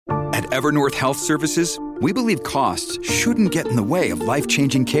Evernorth Health Services, we believe costs shouldn't get in the way of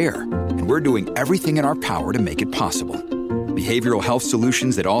life-changing care, and we're doing everything in our power to make it possible. Behavioral health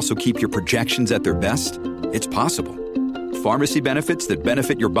solutions that also keep your projections at their best? It's possible. Pharmacy benefits that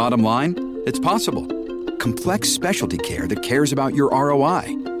benefit your bottom line? It's possible. Complex specialty care that cares about your ROI?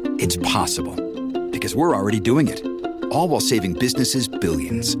 It's possible. Because we're already doing it. All while saving businesses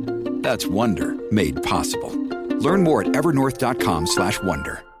billions. That's Wonder made possible. Learn more at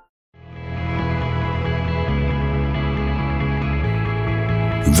evernorth.com/wonder.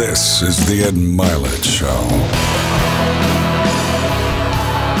 This is the Ed Milet Show.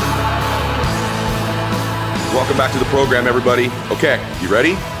 Welcome back to the program, everybody. Okay, you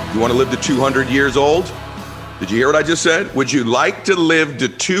ready? You want to live to 200 years old? Did you hear what I just said? Would you like to live to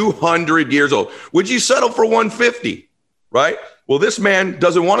 200 years old? Would you settle for 150? Right? Well, this man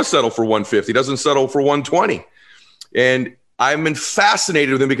doesn't want to settle for 150, doesn't settle for 120. And I've been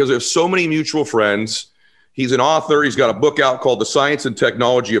fascinated with him because we have so many mutual friends. He's an author. He's got a book out called The Science and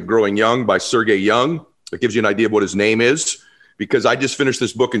Technology of Growing Young by Sergey Young. That gives you an idea of what his name is, because I just finished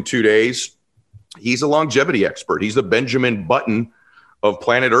this book in 2 days. He's a longevity expert. He's the Benjamin Button of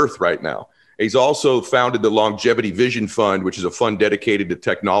planet Earth right now. He's also founded the Longevity Vision Fund, which is a fund dedicated to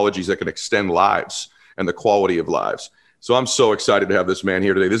technologies that can extend lives and the quality of lives. So I'm so excited to have this man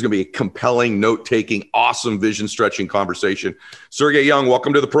here today. This is going to be a compelling, note-taking, awesome, vision-stretching conversation. Sergey Young,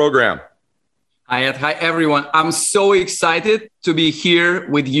 welcome to the program. Hi, Ed. Hi, everyone. I'm so excited to be here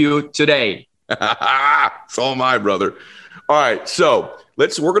with you today. So am I, brother. All right, so we're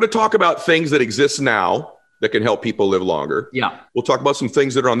going to talk about things that exist now that can help people live longer. Yeah. We'll talk about some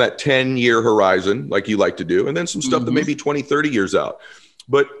things that are on that 10-year horizon, like you like to do, and then some stuff that may be 20, 30 years out.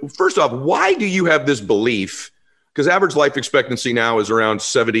 But first off, why do you have this belief? Because average life expectancy now is around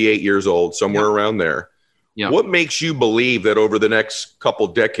 78 years old, somewhere around there. Yeah. What makes you believe that over the next couple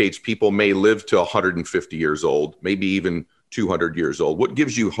decades, people may live to 150 years old, maybe even 200 years old? What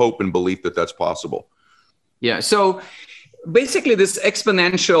gives you hope and belief that that's possible? Yeah. So basically this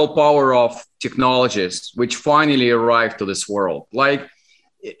exponential power of technologies, which finally arrived to this world, like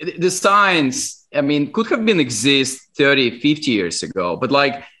the science, I mean, could have been exist 30, 50 years ago, but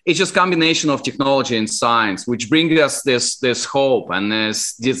like it's just combination of technology and science, which brings us this hope and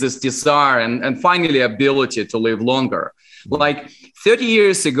this desire and finally ability to live longer. Like 30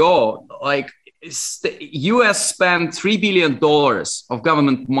 years ago, like US spent $3 billion of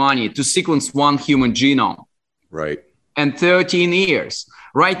government money to sequence one human genome. Right. And 13 years.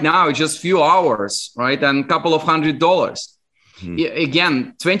 Right now, it's just few hours, right? And a couple of $100.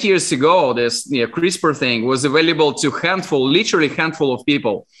 Again, 20 years ago, this CRISPR thing was available to literally handful of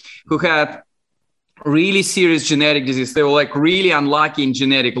people who had really serious genetic disease. They were like really unlucky in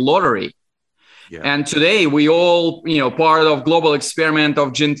genetic lottery. Yeah. And today we all, part of global experiment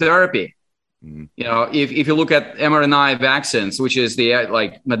of gene therapy. If you look at mRNA vaccines, which is the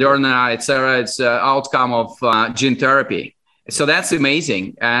like Moderna, et cetera, it's outcome of gene therapy. So that's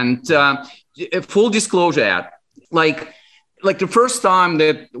amazing. And full disclosure, like the first time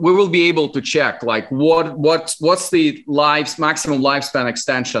that we will be able to check like what's the maximum lifespan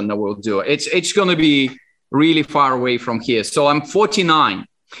extension that we'll do. It's going to be really far away from here. So I'm 49.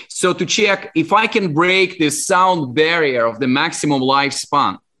 So to check if I can break this sound barrier of the maximum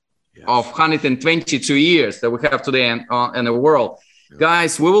lifespan of 122 years that we have today in the world,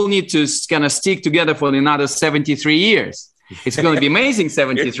 guys, we will need to kind of stick together for another 73 years. It's going to be amazing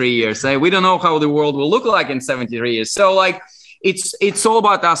 73 years. We don't know how the world will look like in 73 years. So like, it's all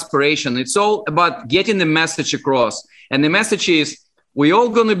about aspiration. It's all about getting the message across. And the message is we're all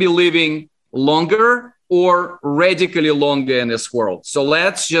going to be living longer or radically longer in this world. So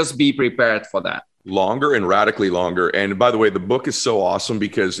let's just be prepared for that. Longer and radically longer. And by the way, the book is so awesome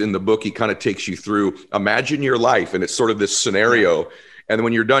because in the book, he kind of takes you through, imagine your life. And it's sort of this scenario. And then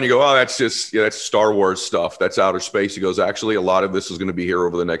when you're done, you go, oh, that's just, that's Star Wars stuff. That's outer space. He goes, actually, a lot of this is going to be here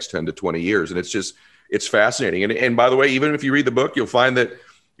over the next 10 to 20 years. And it's fascinating. And by the way, even if you read the book, you'll find that,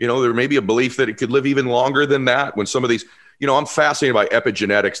 there may be a belief that it could live even longer than that. When some of these, I'm fascinated by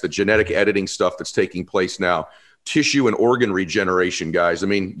epigenetics, the genetic editing stuff that's taking place now, tissue and organ regeneration, guys. I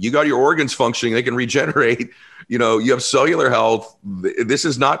mean, you got your organs functioning, they can regenerate, you have cellular health. This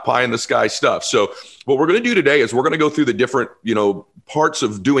is not pie in the sky stuff. So what we're going to do today is we're going to go through the different, parts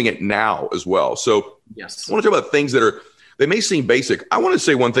of doing it now as well. So yes, I want to talk about things they may seem basic. I want to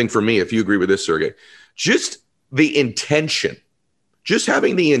say one thing for me, if you agree with this, Sergey, just the intention, just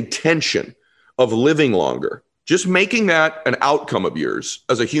having the intention of living longer, just making that an outcome of yours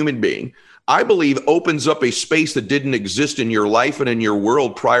as a human being, I believe opens up a space that didn't exist in your life and in your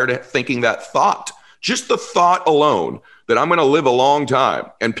world prior to thinking that thought Just the thought alone that I'm going to live a long time,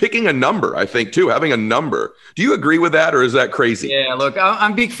 and picking a number, I think too, having a number. Do you agree with that, or is that crazy? Yeah, look,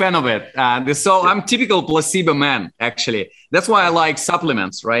 I'm a big fan of it. I'm typical placebo man, actually. That's why I like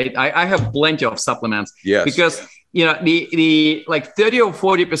supplements, right? I have plenty of supplements. Yes. Because the like 30 or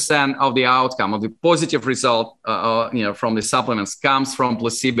 40% of the outcome of the positive result, from the supplements comes from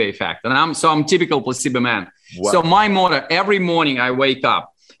placebo effect. And I'm typical placebo man. Wow. So my motto, every morning I wake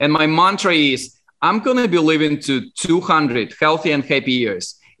up and my mantra is, I'm going to be living to 200 healthy and happy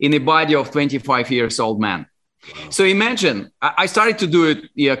years in a body of 25 years old man. Wow. So imagine, I started to do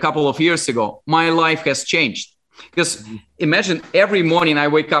it a couple of years ago. My life has changed because imagine every morning I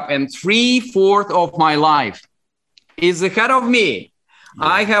wake up and 3/4 of my life is ahead of me. Yeah.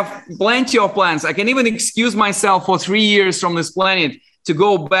 I have plenty of plans. I can even excuse myself for 3 years from this planet to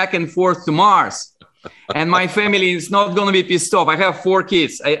go back and forth to Mars. And my family is not going to be pissed off. I have 4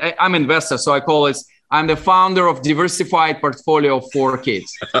 kids. I'm an investor, so I call it, I'm the founder of diversified portfolio of 4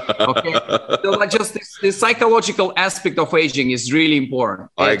 kids. Okay. So like just the psychological aspect of aging is really important.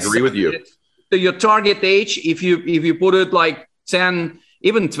 I agree with you. So your target age, if you put it like 10,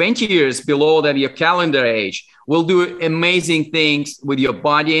 even 20 years below that, your calendar age, will do amazing things with your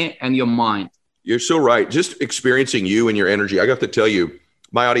body and your mind. You're so right. Just experiencing you and your energy. I got to tell you,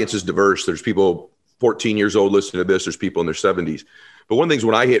 my audience is diverse. There's people 14 years old listening to this. There's people in their 70s. But one of the things,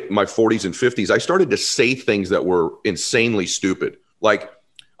 when I hit my 40s and 50s, I started to say things that were insanely stupid. Like,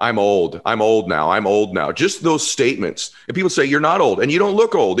 I'm old now. Just those statements. And people say, you're not old. And you don't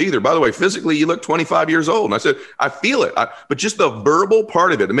look old either. By the way, physically, you look 25 years old. And I said, I feel it. But just the verbal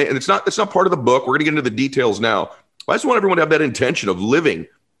part of it, and it's not part of the book. We're going to get into the details now. I just want everyone to have that intention of living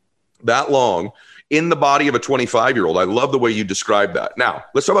that long in the body of a 25-year-old. I love the way you describe that. Now,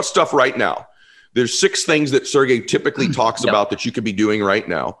 let's talk about stuff right now. There's 6 things that Sergey typically talks about that you could be doing right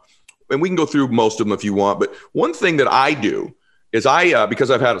now. And we can go through most of them if you want. But one thing that I do is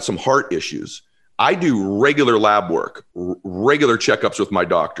because I've had some heart issues, I do regular lab work, regular checkups with my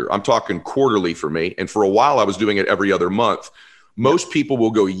doctor. I'm talking quarterly for me. And for a while, I was doing it every other month. Most people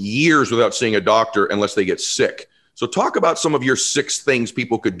will go years without seeing a doctor unless they get sick. So talk about some of your 6 things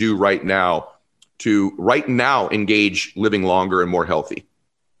people could do right now to engage living longer and more healthy.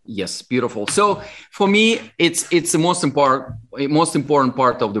 Yes, beautiful. So for me, it's the most important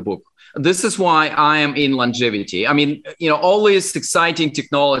part of the book. This is why I am in longevity. I mean, all these exciting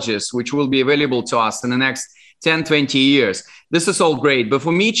technologies which will be available to us in the next 10, 20 years. This is all great. But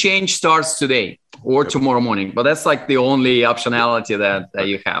for me, change starts today or tomorrow morning. But that's like the only optionality that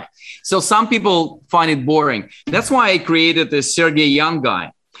you have. So some people find it boring. That's why I created this Sergey Young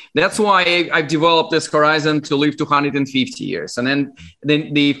guy. That's why I've developed this horizon to live to 150 years. And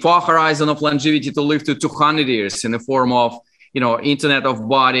then the far horizon of longevity to live to 200 years in the form of, Internet of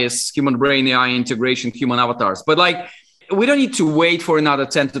Bodies, human brain AI integration, human avatars. But we don't need to wait for another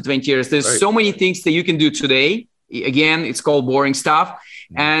 10 to 20 years. There's so many things that you can do today. Again, it's called boring stuff.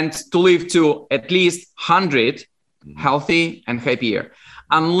 And to live to at least 100 healthy and happier.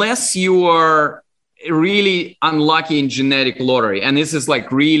 Unless you are really unlucky in genetic lottery, and this is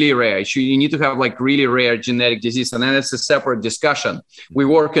really rare. You need to have really rare genetic disease, and then it's a separate discussion. We're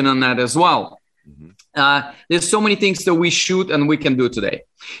working on that as well. There's so many things that we should and we can do today.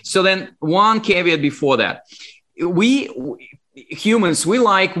 So then one caveat before that, we humans, we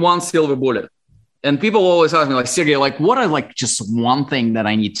like one silver bullet. And people always ask me Sergey, what are just one thing that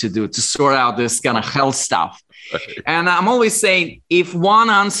I need to do to sort out this kind of health stuff? And I'm always saying, if one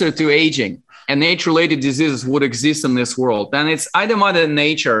answer to aging and age-related diseases would exist in this world, then it's either Mother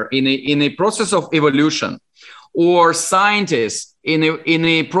Nature in a process of evolution, or scientists in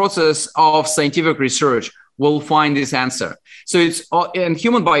a process of scientific research will find this answer. So and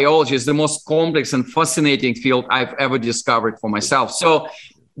human biology is the most complex and fascinating field I've ever discovered for myself. So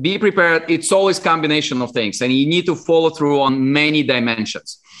be prepared. It's always a combination of things, and you need to follow through on many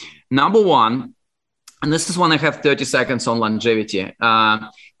dimensions. Number one, and this is when I have 30 seconds on longevity,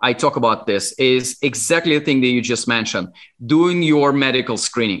 I talk about this, is exactly the thing that you just mentioned, doing your medical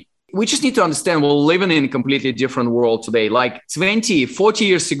screening. We just need to understand we're living in a completely different world today. 20, 40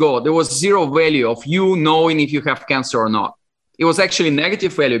 years ago, there was zero value of you knowing if you have cancer or not. It was actually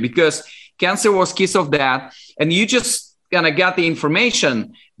negative value because cancer was kiss of death, and you just kind of got the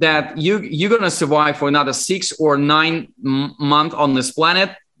information that you're going to survive for another 6 or 9 months on this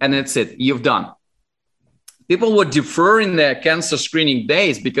planet, and that's it. You've done. People were deferring their cancer screening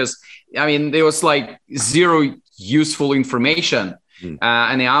days because, there was zero useful information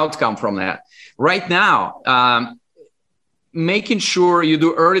and the outcome from that. Right now, making sure you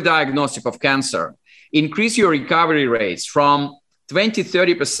do early diagnostic of cancer, increase your recovery rates from 20,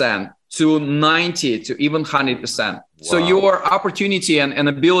 30% to 90 to even 100%. Wow. So your opportunity and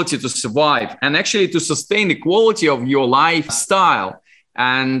ability to survive and actually to sustain the quality of your lifestyle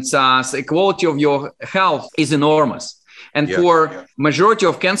and the quality of your health is enormous. And for majority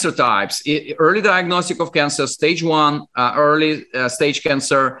of cancer types, early diagnostic of cancer, stage 1, early stage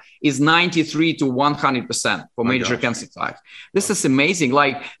cancer is 93 to 100% for major cancer types. This is amazing.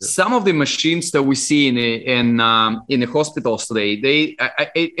 Like some of the machines that we see in the hospitals today,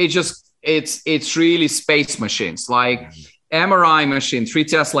 it's really space machines, like MRI machine, 3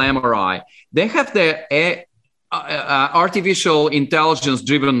 Tesla MRI. They have the artificial intelligence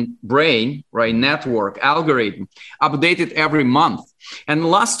driven brain, right, network algorithm updated every month. And the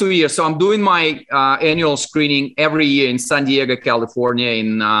last 2 years, so I'm doing my annual screening every year in San Diego, California,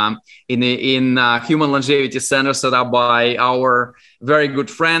 in Human Longevity Center set up by our very good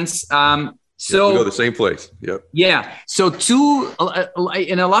friends. So we go to the same place. Yep. Yeah. So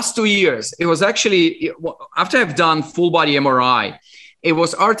in the last 2 years, it was actually after I've done full body MRI, it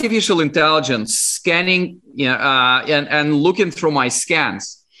was artificial intelligence scanning and looking through my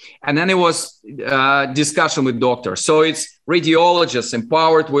scans. And then it was discussion with doctors. So it's radiologists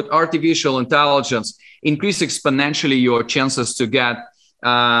empowered with artificial intelligence, increase exponentially your chances to get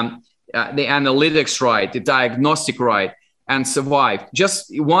the analytics right, the diagnostic right, and survive.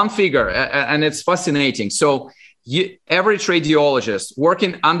 Just one figure, and it's fascinating. So average radiologist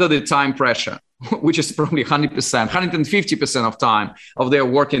working under the time pressure, which is probably 100%, 150% of time of their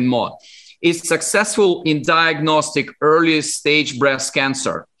working mode, is successful in diagnostic early stage breast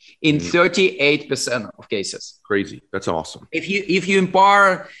cancer in 38% of cases. Crazy. That's awesome. If you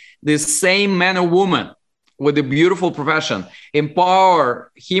empower the same man or woman with a beautiful profession,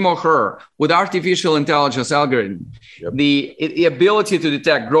 empower him or her with artificial intelligence algorithm, the ability to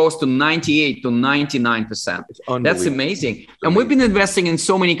detect grows to 98 to 99%. That's amazing. And we've been investing in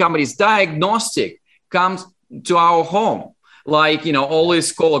so many companies. Diagnostic comes to our home, like,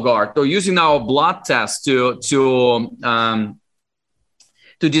 always Cologuard, or using our blood test to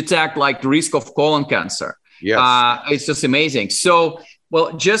detect like the risk of colon cancer. Yes. It's just amazing. So,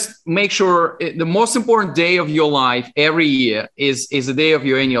 well, just make sure the most important day of your life every year is the day of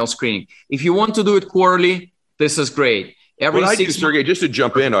your annual screening. If you want to do it quarterly, this is great. Sergey, just to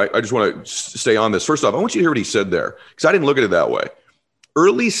jump in, I just want to stay on this. First off, I want you to hear what he said there, because I didn't look at it that way.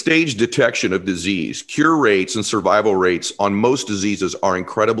 Early stage detection of disease, cure rates and survival rates on most diseases are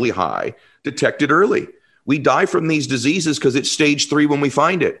incredibly high, detected early. We die from these diseases because it's stage 3 when we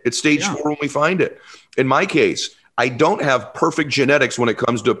find it. It's stage 4 when we find it. In my case, I don't have perfect genetics when it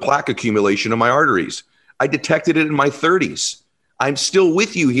comes to plaque accumulation in my arteries. I detected it in my 30s. I'm still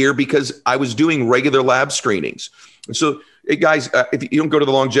with you here because I was doing regular lab screenings. And so, hey guys, if you don't go to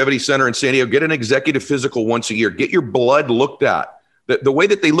the Longevity Center in San Diego, get an executive physical once a year. Get your blood looked at. The way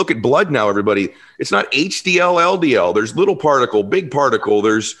that they look at blood now, everybody, it's not HDL, LDL. There's little particle, big particle.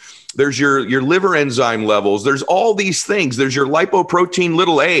 There's your liver enzyme levels. There's all these things. There's your lipoprotein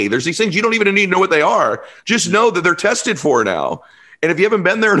little a. There's these things you don't even need to know what they are. Just know that they're tested for now. And if you haven't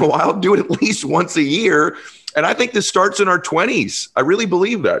been there in a while, do it at least once a year. And I think this starts in our 20s. I really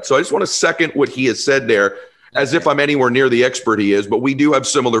believe that. So I just want to second what he has said there, as if I'm anywhere near the expert he is, but we do have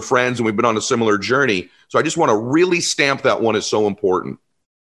similar friends and we've been on a similar journey. So I just want to really stamp that one as so important.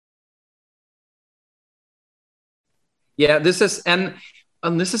 Yeah, this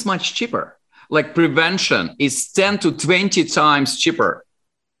is much cheaper. Like prevention is 10 to 20 times cheaper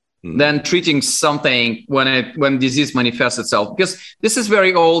than treating something when disease manifests itself. Because this is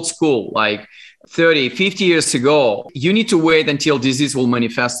very old school, like 30, 50 years ago, you need to wait until disease will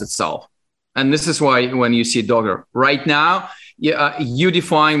manifest itself. And this is why when you see a doctor right now, you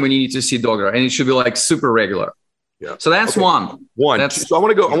define when you need to see a doctor, and it should be like super regular. Yeah. So that's one. So I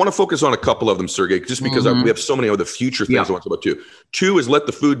want to focus on a couple of them, Sergey, just because we have so many other future things I want to talk about too. 2 is let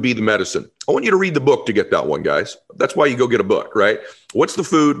the food be the medicine. I want you to read the book to get that one, guys. That's why you go get a book, right? What's the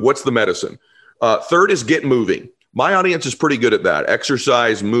food? What's the medicine? 3rd is get moving. My audience is pretty good at that.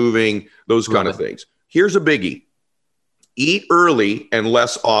 Exercise, moving, those kind of things. Here's a biggie. Eat early and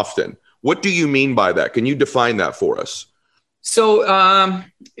less often. What do you mean by that? Can you define that for us? So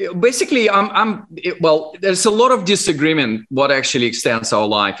basically, there's a lot of disagreement what actually extends our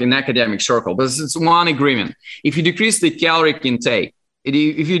life in academic circle, but it's one agreement. If you decrease the caloric intake,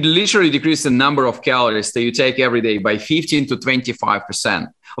 if you literally decrease the number of calories that you take every day by 15 to 25%,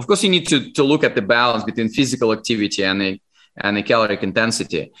 of course, you need to look at the balance between physical activity and the caloric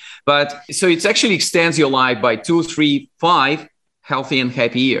intensity. But so it actually extends your life by 2, 3, 5 healthy and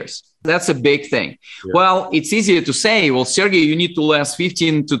happy years. That's a big thing. Yeah. Well, it's easier to say, well, Sergey, you need to less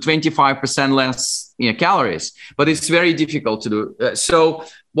 15 to 25% less calories, but it's very difficult to do. So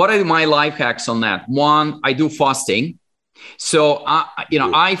what are my life hacks on that? One, I do fasting. So,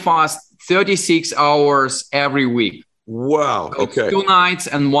 I fast 36 hours every week. Wow. Okay. It's 2 nights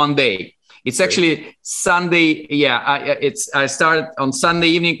and 1 day. It's actually Sunday. Yeah, I start on Sunday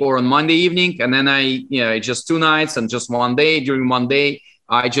evening or on Monday evening, and then just 2 nights and just 1 day. During 1 day,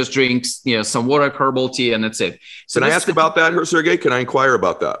 I just drink some water, herbal tea, and that's it. So can I ask about that, Sergey? Can I inquire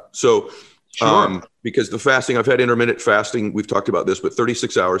about that? So, sure. Because the fasting, I've had intermittent fasting. We've talked about this, but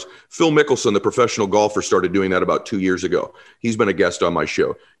 36 hours. Phil Mickelson, the professional golfer, started doing that about 2 years ago. He's been a guest on my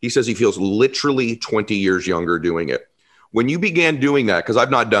show. He says he feels literally 20 years younger doing it. When you began doing that, because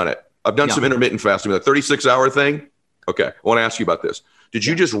I've not done it. I've done some intermittent fasting, the 36-hour thing. Okay, I want to ask you about this. Did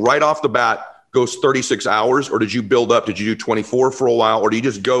you just right off the bat go 36 hours, or did you build up? Did you do 24 for a while, or do you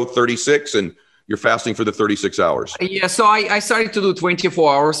just go 36 and you're fasting for the 36 hours? Yeah, so I started to do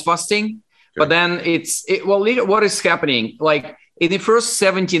 24 hours fasting, but then what is happening? Like in the first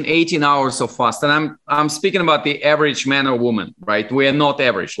 17, 18 hours of fast, and I'm speaking about the average man or woman, right? We are not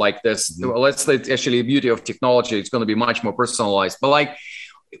average like this. Mm-hmm. Let's actually the beauty of technology. It's going to be much more personalized, but like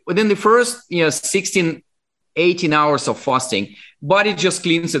within the first 16, 18 hours of fasting, body just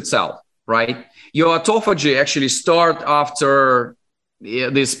cleans itself, right? Your autophagy actually start after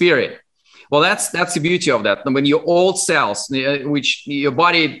this period. Well, that's the beauty of that. When your old cells, which your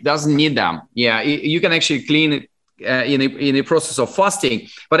body doesn't need them, you can actually clean it in the process of fasting.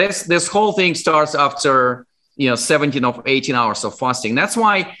 But this whole thing starts after 17 or 18 hours of fasting. That's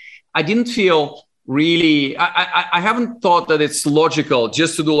why I didn't feel really, I haven't thought that it's logical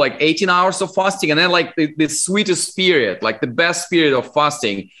just to do like 18 hours of fasting and then like the sweetest period, like the best period of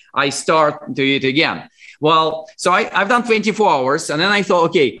fasting, I start to eat again. Well, so I've done 24 hours and then I thought,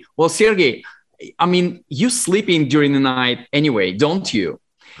 okay, well, Sergey, I mean, you sleeping during the night anyway, don't you?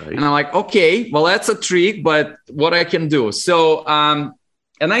 Right. And I'm like, okay, well, that's a trick, but what I can do. So,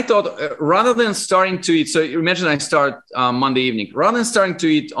 and I thought rather than starting to eat, so you imagine I start Monday evening, rather than starting to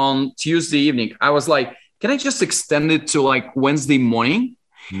eat on Tuesday evening, I was like, can I just extend it to like Wednesday morning?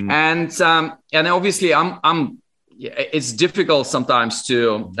 Mm. And obviously it's difficult sometimes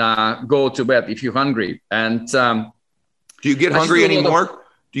to go to bed if you're hungry. And do you get hungry anymore?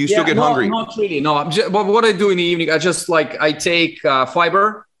 Do you still get hungry? Not really. No, but what I do in the evening, I take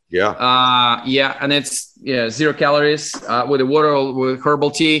fiber. Yeah. And it's 0 calories with the water or with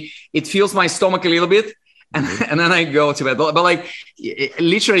herbal tea. It fills my stomach a little bit, and then I go to bed. But like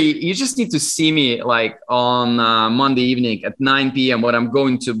literally, you just need to see me like on Monday evening at 9 p.m. when I'm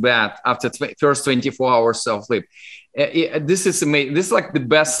going to bed after first 24 hours of sleep. This is amazing. This is like the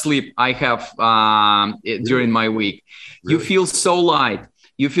best sleep I have during my week. Really? You feel so light.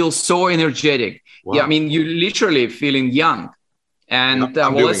 You feel so energetic. Wow. Yeah, I mean, you're literally feeling young. And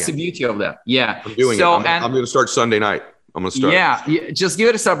that's the beauty of that. Yeah. I'm doing it. I'm going to start Sunday night. I'm going to start. Yeah. Just give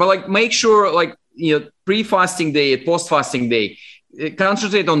it a start. But like, make sure like, pre-fasting day, post-fasting day,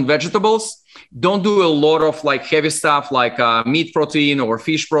 concentrate on vegetables. Don't do a lot of like heavy stuff like meat protein or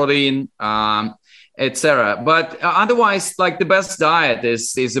fish protein, etc. But otherwise, like the best diet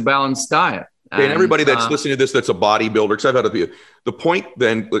is a balanced diet. Okay, and everybody that's listening to this, that's a bodybuilder, because I've had the point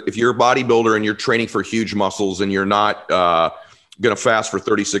then, if you're a bodybuilder and you're training for huge muscles and you're not going to fast for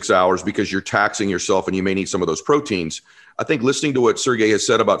 36 hours because you're taxing yourself and you may need some of those proteins, I think listening to what Sergey has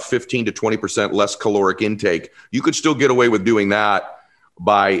said about 15 to 20% less caloric intake, you could still get away with doing that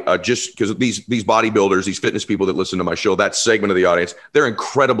by just because these bodybuilders, these fitness people that listen to my show, that segment of the audience, they're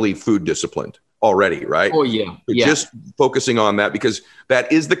incredibly food disciplined already, right? Oh, yeah. Just focusing on that, because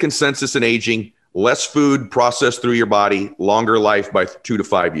that is the consensus in aging: less food processed through your body, longer life by 2 to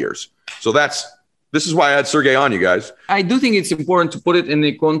 5 years. So this is why I had Sergey on, you guys. I do think it's important to put it in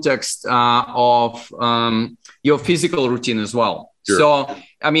the context of your physical routine as well. Sure. So,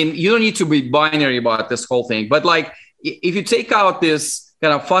 I mean, you don't need to be binary about this whole thing, but like if you take out this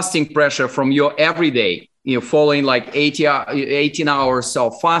kind of fasting pressure from your everyday, following like 18 hours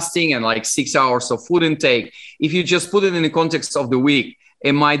of fasting and like 6 hours of food intake, if you just put it in the context of the week,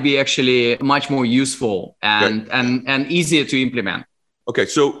 it might be actually much more useful and easier to implement. Okay,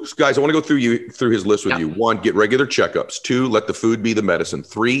 so guys, I want to go through his list with you. 1, get regular checkups. 2, let the food be the medicine.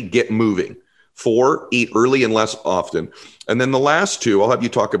 3, get moving. 4, eat early and less often. And then the last 2, I'll have you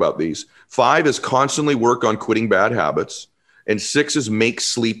talk about these. 5 is constantly work on quitting bad habits. And 6 is make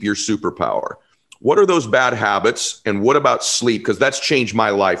sleep your superpower. What are those bad habits? And what about sleep? Because that's changed my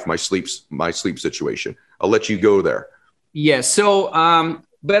life, my sleep situation. I'll let you go there. Yeah, so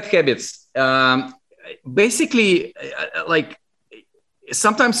bad habits. Basically, like,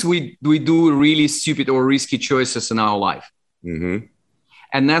 sometimes we do really stupid or risky choices in our life. Mm-hmm.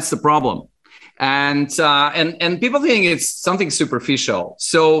 And that's the problem. And people think it's something superficial.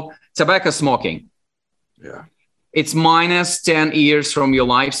 So tobacco smoking. Yeah. It's minus 10 years from your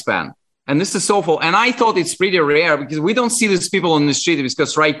lifespan. And this is awful. And I thought it's pretty rare because we don't see these people on the street,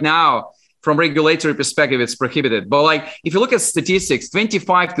 because right now, from regulatory perspective, it's prohibited. But like, if you look at statistics,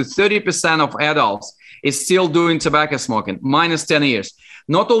 25 to 30% of adults is still doing tobacco smoking, minus 10 years.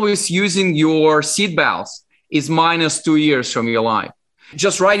 Not always using your seatbelts is minus 2 years from your life.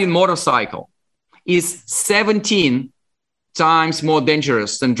 Just riding motorcycle is 17 times more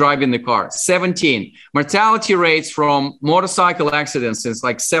dangerous than driving the car. 17. Mortality rates from motorcycle accidents is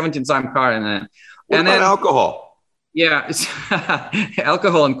like 17 times higher. What about alcohol? Yeah, it's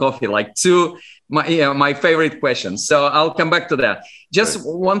alcohol and coffee, like my favorite questions. So I'll come back to that. Just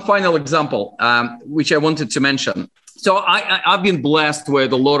one final example, which I wanted to mention. So I've been blessed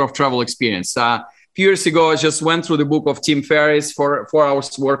with a lot of travel experience. A few years ago, I just went through the book of Tim Ferriss for 4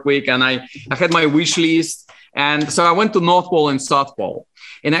 hours work week, and I had my wish list. And so I went to North Pole and South Pole.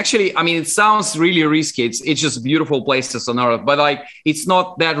 And actually, I mean, it sounds really risky. It's just beautiful places on Earth, but like, it's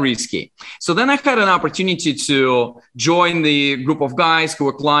not that risky. So then I had an opportunity to join the group of guys who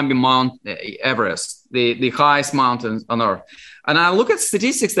were climbing Mount Everest, the highest mountain on Earth. And I look at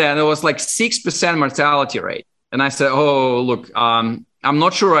statistics there, and it was like 6% mortality rate. And I said, oh, look, I'm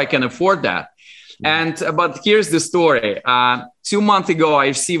not sure I can afford that. But here's the story. 2 months ago, I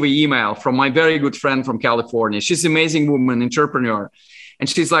received an email from my very good friend from California. She's an amazing woman, entrepreneur. And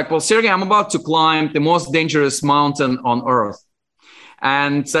she's like, well, Sergey, I'm about to climb the most dangerous mountain on Earth.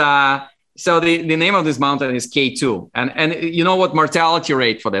 And so the name of this mountain is K2. And you know what mortality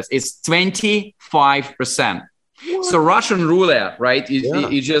rate for this? It's 25%. What? So Russian roulette, right?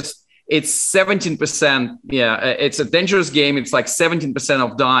 It's 17%. Yeah, it's a dangerous game. It's like 17%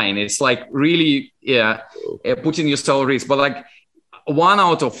 of dying. It's like really, putting yourself at risk. But like 1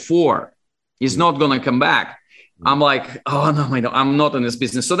 out of 4 is not going to come back. I'm like, oh no, I'm not in this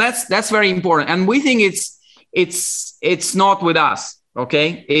business. So that's very important. And we think it's not with us.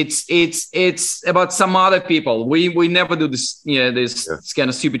 Okay, it's about some other people. We never do this, kind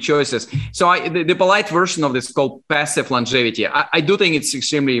of stupid choices. So the polite version of this is called passive longevity. I do think it's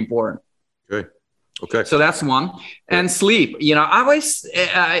extremely important. Okay. So that's one. And sleep. I always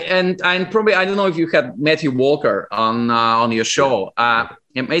and probably I don't know if you had Matthew Walker on your show.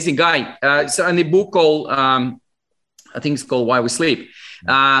 Amazing guy. So in the book called I think it's called Why We Sleep.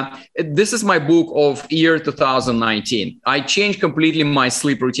 This is my book of year 2019. I changed completely my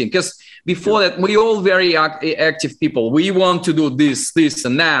sleep routine because before that, we all very active people. We want to do this,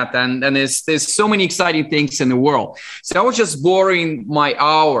 and that, and there's so many exciting things in the world. So I was just borrowing my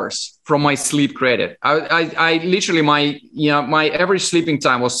hours from my sleep credit. I literally my average sleeping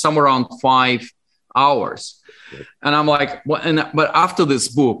time was somewhere around 5 hours. And I'm like, but after this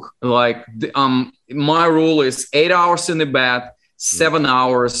book, like my rule is 8 hours in the bed, 7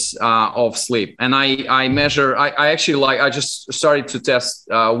 hours of sleep. And I measure, I just started to test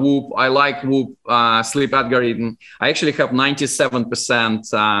Whoop. I like Whoop sleep algorithm. I actually have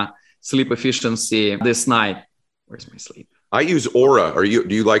 97% sleep efficiency this night. Where's my sleep? I use Aura.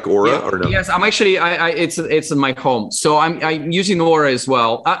 Do you like Aura or no? Yes, I'm actually, it's in my home. So I'm using Aura as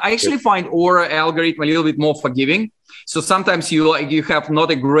well. I actually find Aura algorithm a little bit more forgiving. So sometimes you have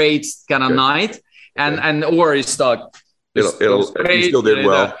not a great kind of night and Aura is stuck. You still did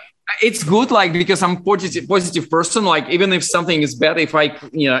well. It's good, like, because I'm positive person. Like, even if something is bad, if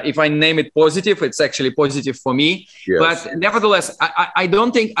I name it positive, it's actually positive for me. Yes. But nevertheless, I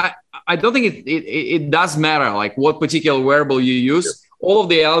don't think it does matter like what particular wearable you use. Yes. All of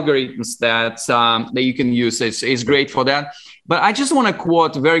the algorithms that you can use is great for that. But I just want to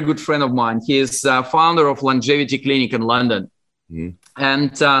quote a very good friend of mine. He is founder of Longevity Clinic in London. Mm-hmm.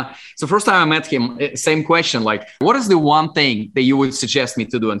 And so first time I met him, same question, like, what is the one thing that you would suggest me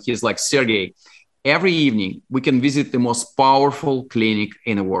to do? And he's like, Sergey, every evening we can visit the most powerful clinic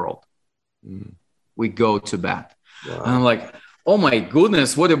in the world. Mm. We go to bed. Wow. And I'm like, oh my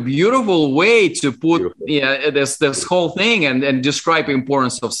goodness, what a beautiful way to put this whole thing and describe the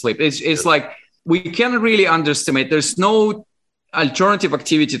importance of sleep. It's like, we can't really underestimate. There's no alternative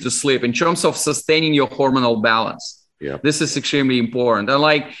activity to sleep in terms of sustaining your hormonal balance. Yeah. This is extremely important.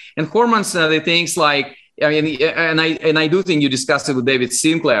 And hormones, the things like, I do think you discussed it with David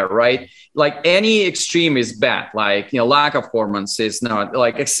Sinclair, right? Like any extreme is bad. Like, lack of hormones is not,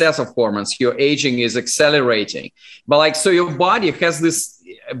 like excess of hormones, your aging is accelerating. But like, so your body has this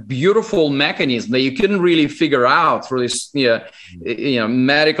a beautiful mechanism that you couldn't really figure out through this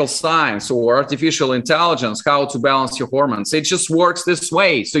medical science or artificial intelligence, how to balance your hormones. It just works this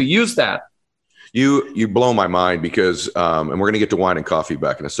way. So use that. You blow my mind because, and we're going to get to wine and coffee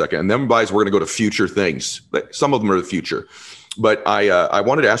back in a second. And then, guys, we're going to go to future things. Some of them are the future. But I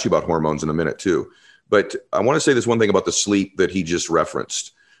wanted to ask you about hormones in a minute too. But I want to say this one thing about the sleep that he just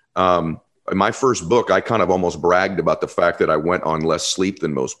referenced. In my first book, I kind of almost bragged about the fact that I went on less sleep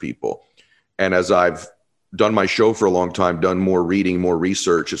than most people. And as I've done my show for a long time, done more reading, more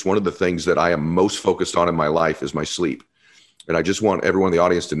research, it's one of the things that I am most focused on in my life is my sleep. And I just want everyone in the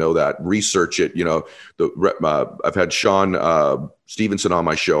audience to know that. Research it. You know, I've had Sean Stevenson on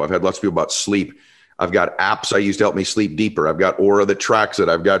my show. I've had lots of people about sleep. I've got apps I use to help me sleep deeper. I've got Aura that tracks it.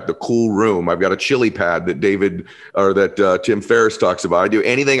 I've got the Cool Room. I've got a chili pad that Tim Ferriss talks about. I do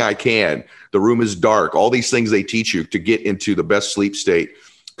anything I can. The room is dark. All these things they teach you to get into the best sleep state,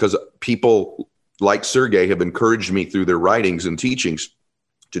 because people like Sergey have encouraged me through their writings and teachings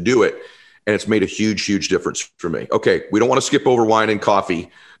to do it. And it's made a huge, huge difference for me. Okay, we don't want to skip over wine and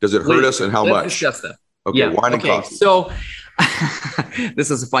coffee. Does it hurt us, and how much? Discuss that. Okay, yeah. Wine and coffee. So this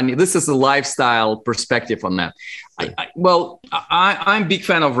is a lifestyle perspective on that. I'm a big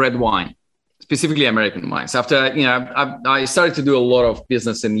fan of red wine, specifically American wines. After I started to do a lot of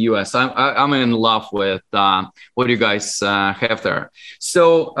business in the US, I'm in love with what you guys have there.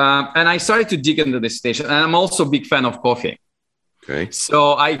 So and I started to dig into this station, and I'm also a big fan of coffee. Okay.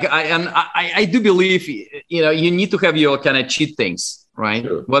 So I do believe you need to have your kind of cheat things, right?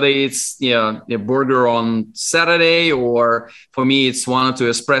 Sure. Whether it's a burger on Saturday, or for me it's 1 or 2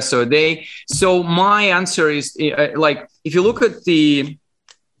 espresso a day. So my answer is if you look at the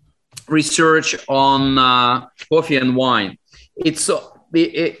research on coffee and wine, it's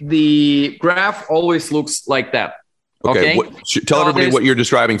the graph always looks like that. Okay. Tell everybody what you're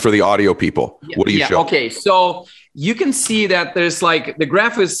describing for the audio people. What do you show? Okay. So you can see that there's the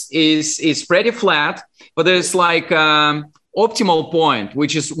graph is pretty flat, but there's optimal point,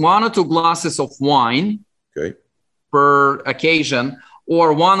 which is 1 or 2 glasses of wine per occasion,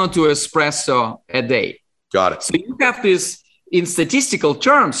 or 1 or 2 espresso a day. Got it. So you have this in statistical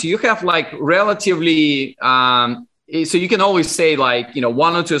terms. You have relatively, so you can always say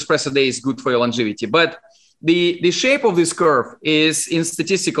 1 or 2 espresso a day is good for your longevity, but the shape of this curve is, in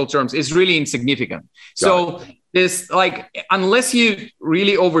statistical terms, is really insignificant. So this, unless you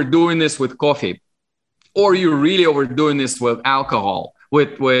really overdoing this with coffee, or you're really overdoing this with alcohol,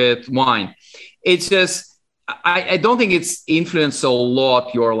 with wine, it's just, I don't think it's influenced a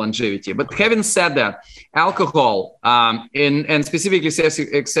lot your longevity. But having said that, alcohol and specifically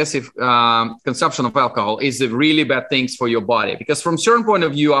excessive consumption of alcohol is a really bad things for your body, because from a certain point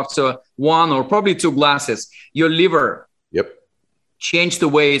of view, after 1 or probably 2 glasses, your liver change the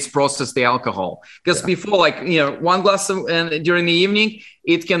way it's processed the alcohol. Because before, 1 glass during the evening,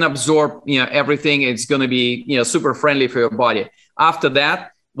 it can absorb everything. It's going to be super friendly for your body. After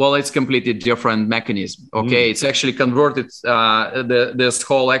that, well, it's completely different mechanism. Okay, it's actually converted this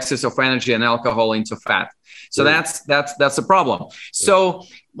whole excess of energy and alcohol into fat. So that's a problem. So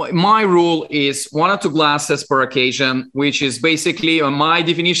my rule is 1 or 2 glasses per occasion, which is basically my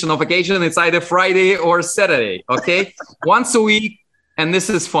definition of occasion. It's either Friday or Saturday. Okay, once a week. And this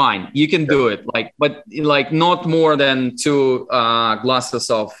is fine. You can do it, but not more than 2 glasses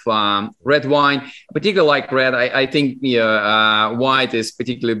of red wine, particularly like red. I think white is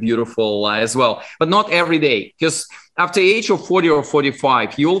particularly beautiful as well, but not every day. Because after age of 40 or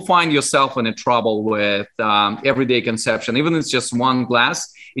 45, you'll find yourself in a trouble with everyday consumption. Even if it's just 1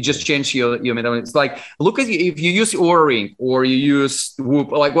 glass, it just changes your metabolism. It's look at if you use Oura Ring or you use Whoop,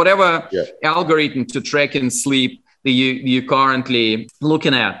 whatever algorithm to track and sleep that you're currently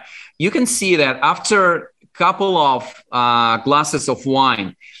looking at, you can see that after a couple of glasses of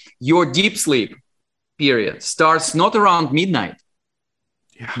wine, your deep sleep period starts not around midnight,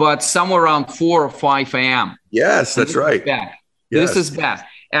 but somewhere around 4 or 5 a.m. Yes, that's right. This is bad.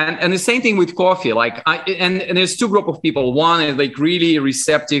 And the same thing with coffee. And there's 2 groups of people. One is really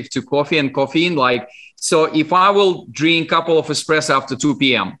receptive to coffee and caffeine. So if I will drink a couple of espresso after 2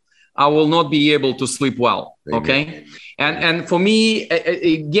 p.m., I will not be able to sleep well. Amen. Okay. And for me,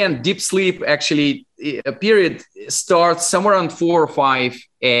 again, deep sleep actually a period starts somewhere around 4 or 5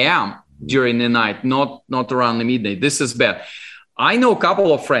 a.m. during the night, not around the midnight. This is bad. I know a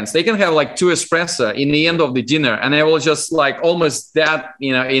couple of friends, they can have 2 espresso in the end of the dinner, and they will just almost that,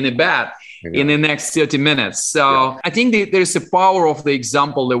 in a bed in the next 30 minutes. So I think there's a power of the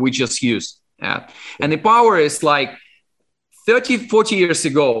example that we just used. And the power is 30, 40 years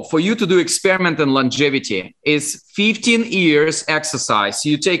ago, for you to do experiment in longevity is 15 years exercise.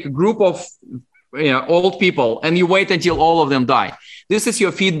 You take a group of old people and you wait until all of them die. This is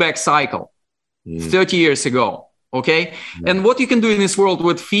your feedback cycle 30 years ago. Okay. And what you can do in this world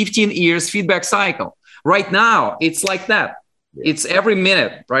with 15 years feedback cycle right now, it's like that. It's every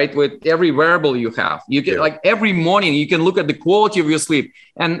minute, right? With every wearable you have, you can like every morning you can look at the quality of your sleep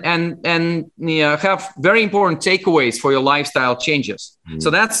and have very important takeaways for your lifestyle changes. So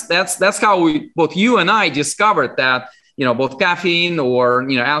that's how both you and I discovered that both caffeine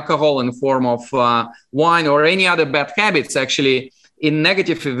or alcohol in the form of wine or any other bad habits actually in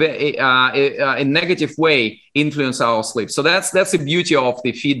negative way influence our sleep. So that's the beauty of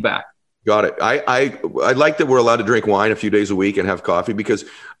the feedback. Got it. I like that we're allowed to drink wine a few days a week and have coffee because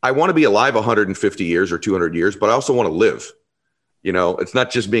I want to be alive 150 years or 200 years, but I also want to live. It's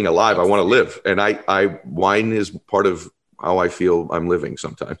not just being alive. I want to live. And wine is part of how I feel I'm living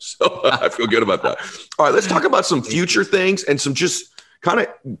sometimes. So I feel good about that. All right, let's talk about some future things and some just kind of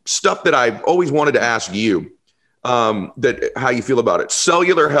stuff that I've always wanted to ask you, that how you feel about it.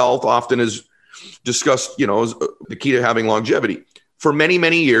 Cellular health often is discussed, as the key to having longevity. For many,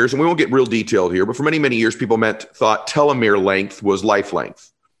 many years, and we won't get real detailed here, but for many, many years, people thought telomere length was life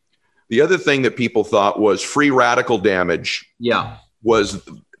length. The other thing that people thought was free radical damage.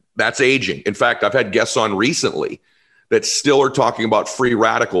 That's aging. In fact, I've had guests on recently that still are talking about free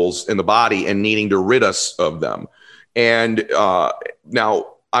radicals in the body and needing to rid us of them. And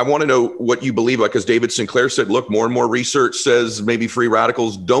now I want to know what you believe, because David Sinclair said, look, more and more research says maybe free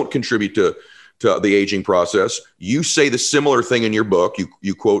radicals don't contribute to the aging process. You say the similar thing in your book.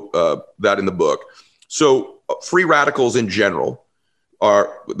 You quote that in the book. So free radicals in general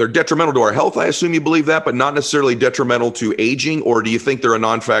they're detrimental to our health. I assume you believe that, but not necessarily detrimental to aging, or do you think they're a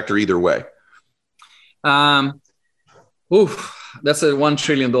non-factor either way? That's a $1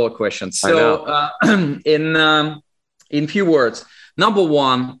 trillion question. So in few words, number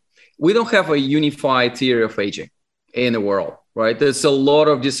one, we don't have a unified theory of aging in the world. Right. There's a lot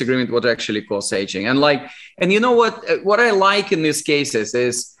of disagreement what actually causes aging. And you know what I like in these cases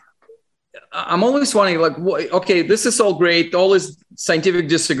is I'm always wondering, okay, this is all great, all this scientific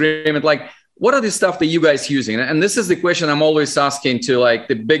disagreement, what are the stuff that you guys using? And this is the question I'm always asking to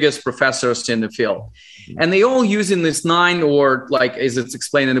the biggest professors in the field. And they all using this 9 or as it's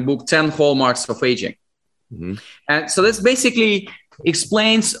explained in the book, 10 hallmarks of aging. And so that's basically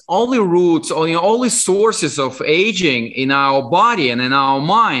explains all the roots, all the sources of aging in our body and in our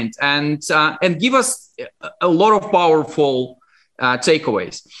mind, and give us a lot of powerful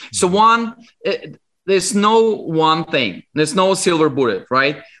takeaways. So one, there's no one thing. There's no silver bullet,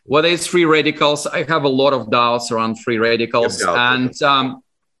 right? Whether it's free radicals, I have a lot of doubts around free radicals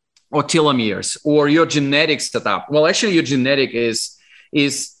or telomeres or your genetic setup. Well, actually, your genetic is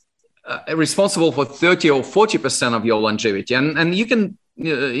responsible for 30 or 40% of your longevity. And you can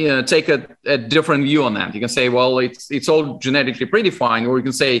take a different view on that. You can say, well, it's all genetically predefined, or you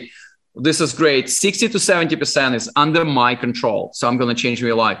can say, this is great. 60 to 70% is under my control. So I'm going to change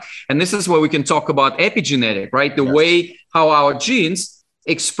my life. And this is where we can talk about epigenetic, right? The way how our genes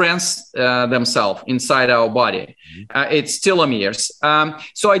express themselves inside our body. It's telomeres.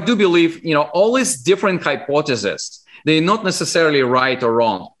 So I do believe, all these different hypotheses, they're not necessarily right or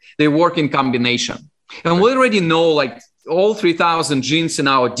wrong. They work in combination. And we already know all 3,000 genes in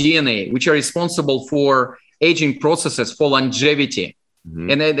our DNA, which are responsible for aging processes, for longevity.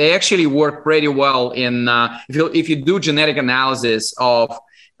 And they actually work pretty well in, if you do genetic analysis of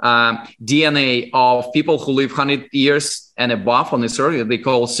DNA of people who live 100 years and above on this earth, they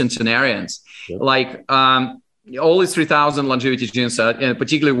call centenarians. All these 3,000 longevity genes are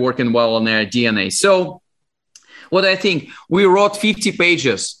particularly working well on their DNA. So what I think, we wrote 50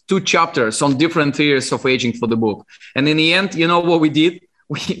 pages, 2 chapters on different theories of aging for the book. And in the end, you know what we did?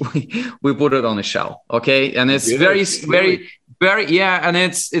 We put it on the shelf. Okay. And it's very, and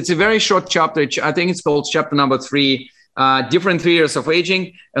it's a very short chapter. I think it's called chapter number 3, different theories of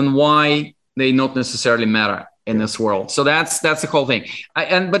aging and why they not necessarily matter in this world. So that's the whole thing.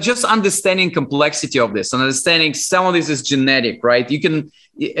 But just understanding complexity of this and understanding some of this is genetic, right?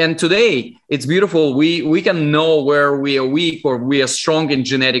 And today it's beautiful. We can know where we are weak or we are strong in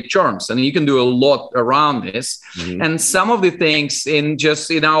genetic terms. And you can do a lot around this. And some of the things in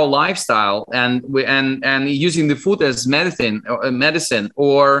our lifestyle and using the food as medicine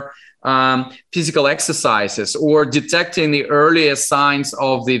or physical exercises or detecting the earliest signs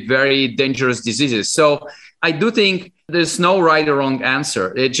of the very dangerous diseases. So I do think there's no right or wrong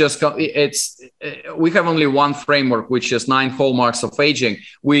answer. We have only one framework, which is 9 hallmarks of aging,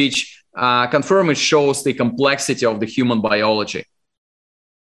 which confirm it shows the complexity of the human biology.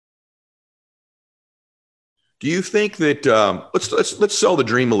 Do you think that let's sell the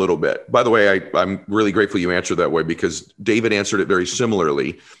dream a little bit? By the way, I'm really grateful you answered that way, because David answered it very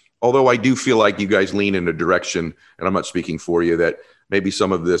similarly. Although I do feel like you guys lean in a direction, and I'm not speaking for you, that maybe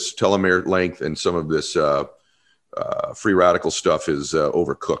some of this telomere length and some of this free radical stuff is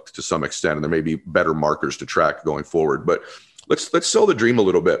overcooked to some extent, and there may be better markers to track going forward. But let's sell the dream a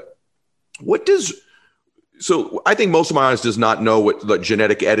little bit. So I think most of my audience does not know what the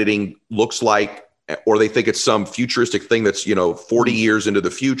genetic editing looks like, or they think it's some futuristic thing that's 40 years into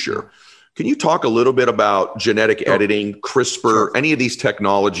the future. Can you talk a little bit about genetic editing, CRISPR, any of these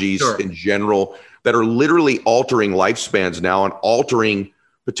technologies in general that are literally altering lifespans now and altering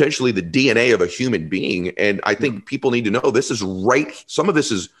potentially the DNA of a human being? And I think people need to know some of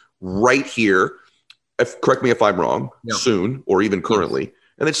this is right here. Correct me if I'm wrong, soon or even currently.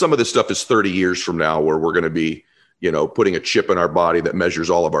 And then some of this stuff is 30 years from now, where we're going to be putting a chip in our body that measures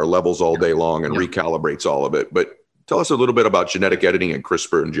all of our levels all day long and recalibrates all of it. But tell us a little bit about genetic editing and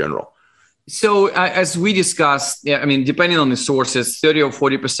CRISPR in general. So as we discussed, depending on the sources, 30 or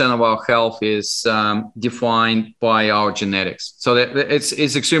 40% of our health is defined by our genetics. So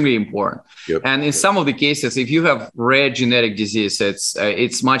it's extremely important. Yep. And in some of the cases, if you have rare genetic disease,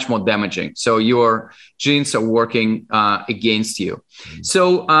 it's much more damaging. So your genes are working against you. Mm-hmm.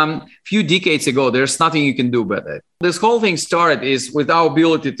 So a few decades ago, there's nothing you can do about it. This whole thing started with our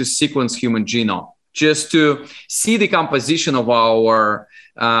ability to sequence human genome, just to see the composition of our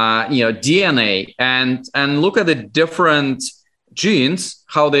DNA and look at the different genes,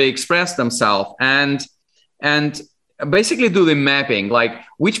 how they express themselves, and basically do the mapping, like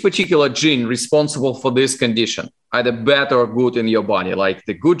which particular gene responsible for this condition, either bad or good in your body, like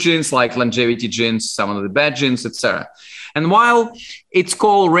the good genes, like longevity genes, some of the bad genes, etc. And while it's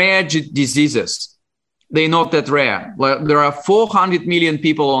called rare diseases, they're not that rare. There are 400 million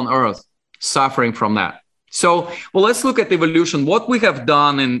people on Earth suffering from that. So, let's look at evolution, what we have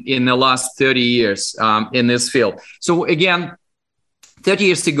done in the last 30 years in this field. So again, 30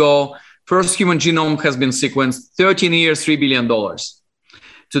 years ago, first human genome has been sequenced, 13 years, $3 billion.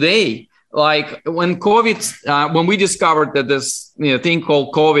 Today, like when we discovered that this thing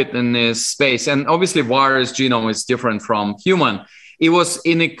called COVID in this space, and obviously virus genome is different from human, it was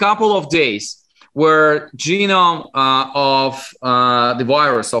in a couple of days where genome of the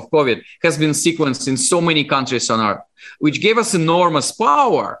virus of COVID has been sequenced in so many countries on Earth, which gave us enormous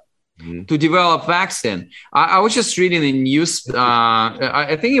power to develop vaccine. I was just reading the news,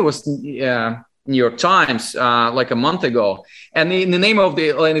 I think it was New York Times like a month ago, and in the name of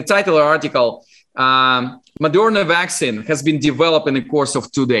the title of the article, Moderna vaccine has been developed in the course of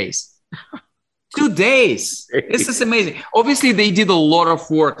 2 days. 2 days. This is amazing. Obviously, they did a lot of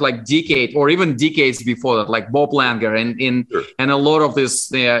work, like decades before that, like Bob Langer and a lot of this,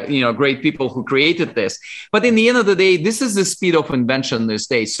 great people who created this. But in the end of the day, this is the speed of invention these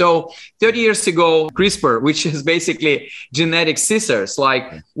days. So 30 years ago, CRISPR, which is basically genetic scissors,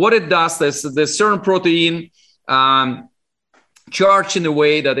 like what it does, there's certain protein charged in a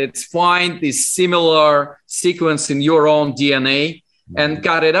way that it's find this similar sequence in your own DNA and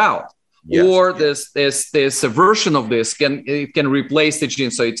cut it out. Yes. Or there's a version of this can replace the gene,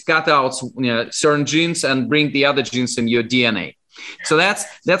 so it's cut out certain genes and bring the other genes in your DNA. So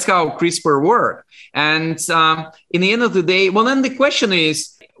that's how CRISPR works. And in the end of the day, then the question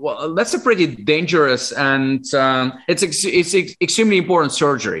is, that's a pretty dangerous and it's extremely important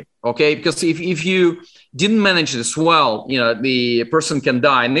surgery, okay? Because if you didn't manage this well, the person can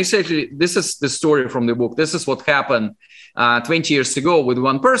die. And this is the story from the book. This is what happened 20 years ago with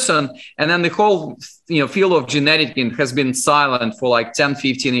one person, and then the whole field of genetics has been silent for like 10,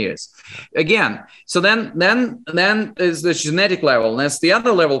 15 years. Again, so then is the genetic level, and that's the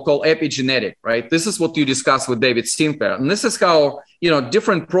other level called epigenetic, right? This is what you discussed with David Sinclair, and this is how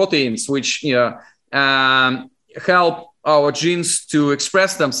different proteins which help our genes to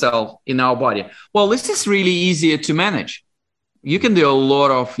express themselves in our body. Well, this is really easier to manage. You can do a lot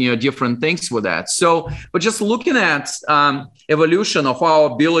of different things with that. So, but just looking at evolution of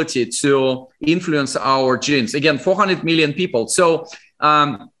our ability to influence our genes, again, 400 million people. So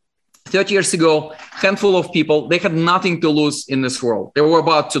 30 years ago, handful of people, they had nothing to lose in this world. They were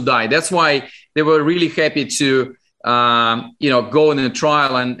about to die. That's why they were really happy to go in a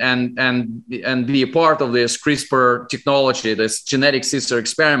trial and be a part of this CRISPR technology, this genetic scissor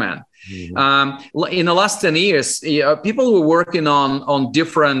experiment. Mm-hmm. In the last 10 years, people were working on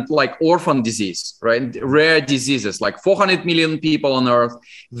different like orphan disease, right? Rare diseases, like 400 million people on Earth,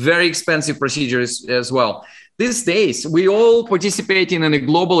 very expensive procedures as well. these days, we all participating in a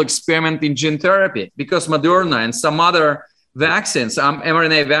global experiment in gene therapy because Moderna and some other vaccines,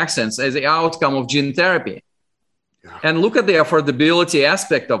 mRNA vaccines, as the outcome of gene therapy. Yeah. And look at the affordability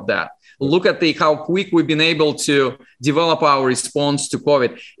aspect of that. Look at how quick we've been able to develop our response to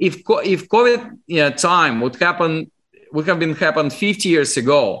COVID. If COVID time would have happened 50 years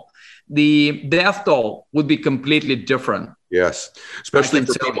ago, the death toll would be completely different. Yes, especially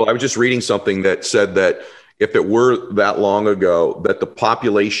for people. I was just reading something that said that if it were that long ago, that the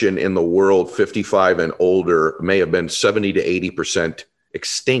population in the world 55 and older may have been 70 to 80%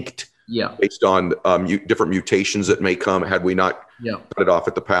 extinct. Yeah, based on different mutations that may come had we not cut it off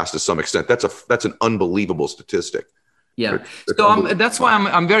at the pass to some extent. That's an unbelievable statistic. Yeah, so that's why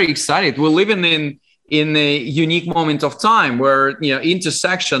I'm very excited. We're living in a unique moment of time where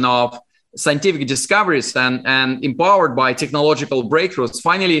intersection of scientific discoveries and empowered by technological breakthroughs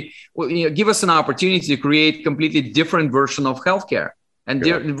finally give us an opportunity to create completely different version of healthcare and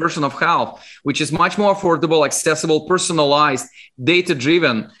version of health, which is much more affordable, accessible, personalized,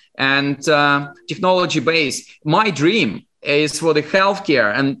 data-driven, and technology-based. My dream is for the healthcare,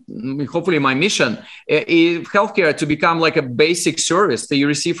 and hopefully my mission is healthcare to become like a basic service that you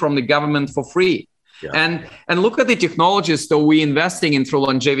receive from the government for free. Yeah. And look at the technologies that we're investing in through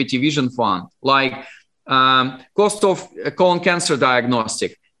Longevity Vision Fund, like cost of colon cancer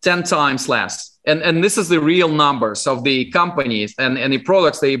diagnostic, 10 times less. And this is the real numbers of the companies and the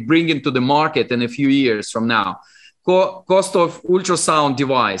products they bring into the market in a few years from now. Cost of ultrasound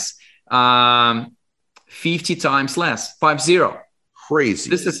device, 50 times less, 50. Crazy.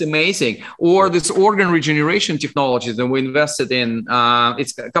 This is amazing. Or this organ regeneration technology that we invested in.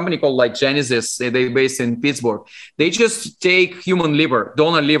 It's a company called like Genesis. They're based in Pittsburgh. They just take human liver,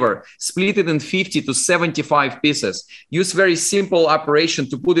 donor liver, split it in 50 to 75 pieces. Use very simple operation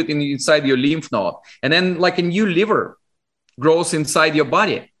to put it inside your lymph node. And then like a new liver grows inside your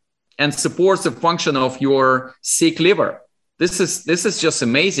body and supports the function of your sick liver. This is just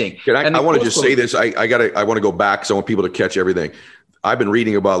amazing. I want to just say this. I want to go back because I want people to catch everything. I've been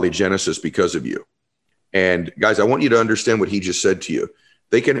reading about Legenesis because of you. And guys, I want you to understand what he just said to you.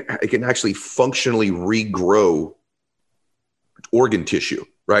 It can actually functionally regrow organ tissue,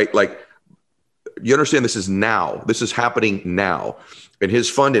 right? Like, you understand this is now. This is happening now. And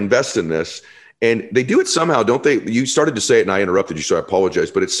his fund invests in this. And they do it somehow, don't they? You started to say it and I interrupted you, so I apologize.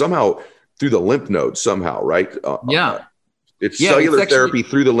 But it's somehow through the lymph nodes somehow, right? It's cellular therapy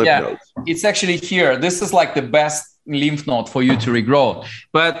through the lymph nodes. It's actually here. This is like the best lymph node for you to regrow.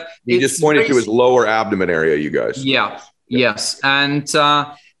 But he just pointed to his lower abdomen area, you guys. Yeah. Yes. And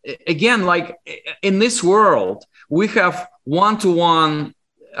again, like in this world, we have one-to-one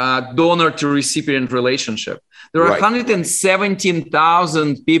donor to recipient relationship. There are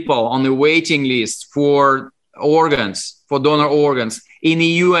 117,000 people on the waiting list for organs, for donor organs in the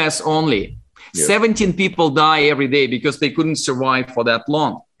US only. Yep. 17 people die every day because they couldn't survive for that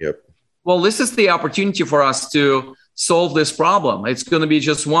long. Yep. Well, this is the opportunity for us to solve this problem. It's going to be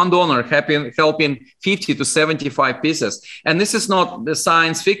just one donor helping 50 to 75 pieces. And this is not the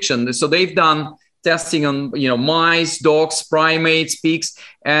science fiction. So they've done testing on mice, dogs, primates, pigs.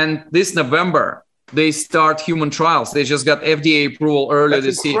 And this November, they start human trials. They just got FDA approval earlier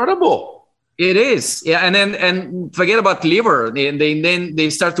this year. Incredible. It is. Yeah. And forget about liver. Then they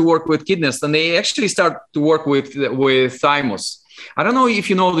start to work with kidneys, and they actually start to work with thymus. I don't know if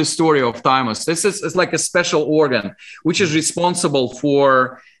you know the story of thymus. It's like a special organ, which is responsible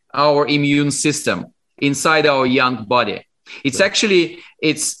for our immune system inside our young body. It's actually,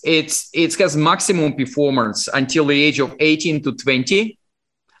 it has maximum performance until the age of 18 to 20,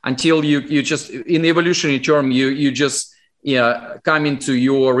 until you just, in the evolutionary term, you just come into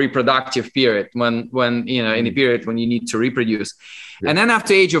your reproductive period when in the period when you need to reproduce. Yeah. And then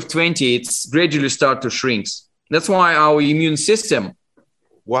after age of 20, it's gradually start to shrink. That's why our immune system,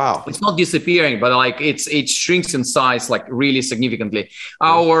 it's not disappearing, but like it shrinks in size like really significantly.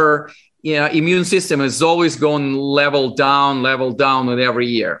 Our immune system is always going level down with every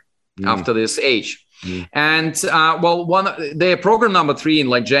year after this age. And the program number 3 in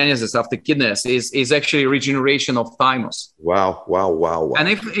like Genesis after kidneys is actually regeneration of thymus. Wow. And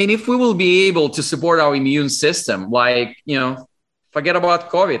if we will be able to support our immune system, like forget about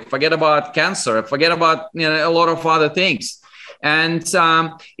COVID, forget about cancer, forget about a lot of other things. And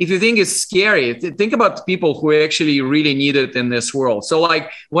if you think it's scary, think about people who actually really need it in this world. So like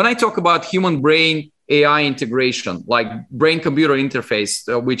when I talk about human brain AI integration, like brain computer interface,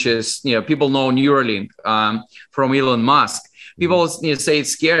 which is, people know Neuralink from Elon Musk. People say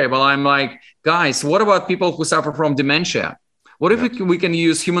it's scary, but I'm like, guys, what about people who suffer from dementia? What if we can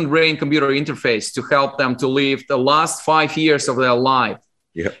use human brain computer interface to help them to live the last 5 years of their life?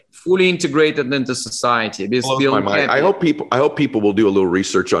 Yeah. Fully integrated into society. My mind. I hope people will do a little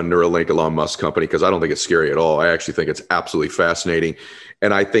research on Neuralink, Elon Musk's company, because I don't think it's scary at all. I actually think it's absolutely fascinating.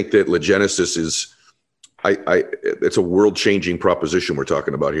 And I think that Legenesis is, it's a world-changing proposition we're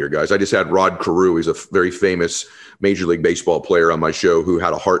talking about here, guys. I just had Rod Carew. He's a very famous Major League Baseball player on my show who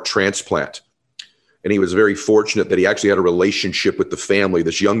had a heart transplant. And he was very fortunate that he actually had a relationship with the family.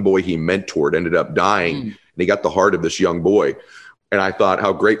 This young boy he mentored ended up dying, and he got the heart of this young boy. And I thought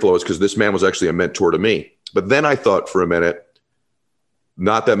how grateful I was, because this man was actually a mentor to me. But then I thought for a minute,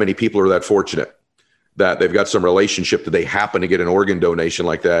 not that many people are that fortunate that they've got some relationship that they happen to get an organ donation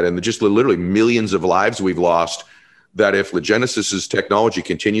like that. And just literally millions of lives we've lost, that if Legenesis's technology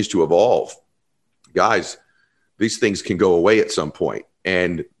continues to evolve, guys, these things can go away at some point.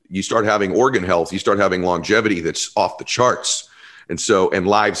 And you start having organ health, you start having longevity that's off the charts. And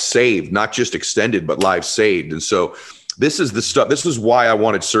lives saved, not just extended, but lives saved. And so this is the stuff. This is why I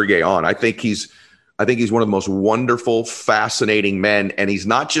wanted Sergey on. I think he's one of the most wonderful, fascinating men. And he's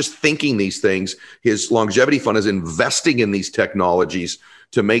not just thinking these things. His longevity fund is investing in these technologies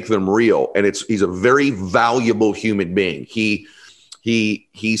to make them real. And he's a very valuable human being. He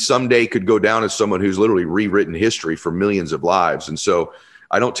someday could go down as someone who's literally rewritten history for millions of lives. And so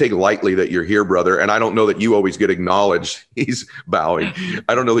I don't take lightly that you're here, brother. And I don't know that you always get acknowledged. He's bowing.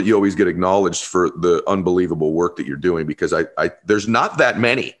 I don't know that you always get acknowledged for the unbelievable work that you're doing, because there's not that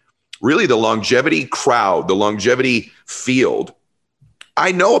many. Really, the longevity crowd, the longevity field,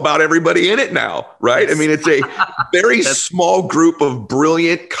 I know about everybody in it now, right? I mean, it's a very small group of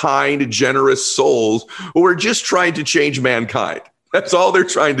brilliant, kind, generous souls who are just trying to change mankind. That's all they're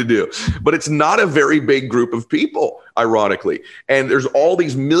trying to do. But it's not a very big group of people, ironically. And there's all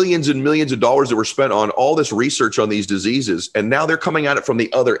these millions and millions of dollars that were spent on all this research on these diseases. And now they're coming at it from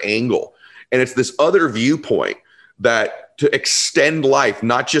the other angle. And it's this other viewpoint that to extend life,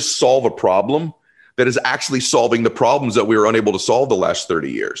 not just solve a problem, that is actually solving the problems that we were unable to solve the last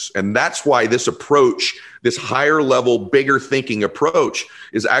 30 years. And that's why this approach, this higher level, bigger thinking approach,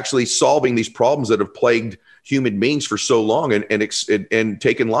 is actually solving these problems that have plagued human beings for so long and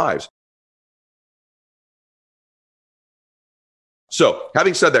taken lives. So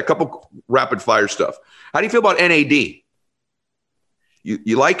having said that, a couple rapid fire stuff. How do you feel about NAD?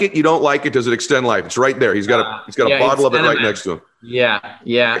 You like it? You don't like it? Does it extend life? It's right there. He's got a bottle of it right next to him.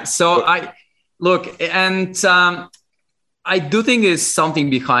 Yeah. So I do think there's something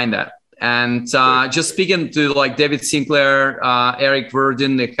behind that. And just speaking to like David Sinclair, Eric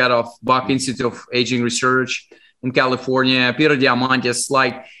Verdin, the head of Buck Institute of Aging Research in California, Peter Diamandis,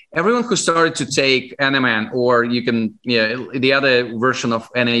 like everyone who started to take NMN, or the other version of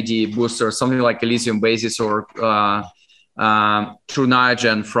NAD booster, something like Elysium Basis or True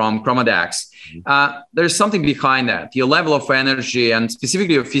Niagen from Chromadex. There's something behind that. Your level of energy and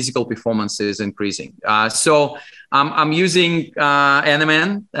specifically your physical performance is increasing. So I'm using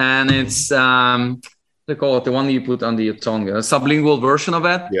NMN, and it's they call it the one you put under your tongue, a sublingual version of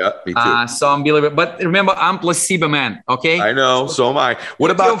it. Yeah, me too. So I'm believing, but remember, I'm placebo man. Okay. I know. So am I.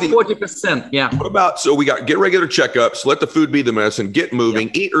 What about 40%? Yeah. What about, so we got, get regular checkups, let the food be the medicine, get moving,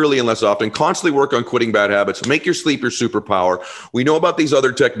 eat early and less often, constantly work on quitting bad habits, make your sleep your superpower. We know about these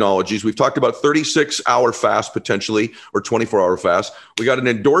other technologies. We've talked about 36-hour fast potentially, or 24-hour fast. We got an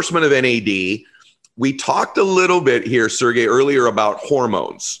endorsement of NAD. We talked a little bit here, Sergey, earlier about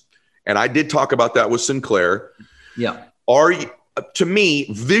hormones. And I did talk about that with Sinclair. Yeah. To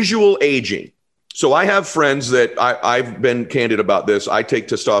me, visual aging. So I have friends that I've been candid about this. I take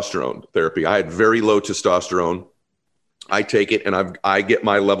testosterone therapy. I had very low testosterone. I take it and I get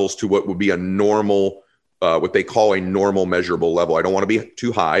my levels to what would be a normal, what they call a normal measurable level. I don't want to be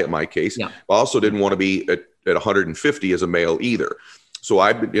too high in my case. Yeah. I also didn't want to be at 150 as a male either. So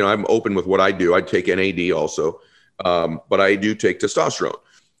I'm open with what I do. I take NAD also, but I do take testosterone.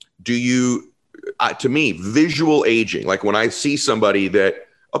 Do you, to me, visual aging, like when I see somebody that,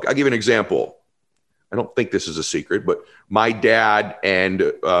 okay, I'll give you an example. I don't think this is a secret, but my dad and,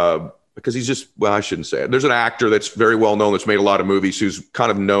 because he's just, well, I shouldn't say it. There's an actor that's very well known that's made a lot of movies who's kind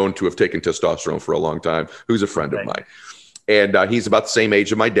of known to have taken testosterone for a long time, who's a friend of mine. And he's about the same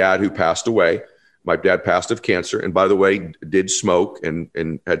age as my dad, who passed away. My dad passed of cancer. And by the way, did smoke and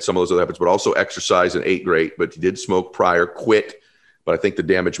had some of those other habits, but also exercised and ate great, but he did smoke prior, quit. But I think the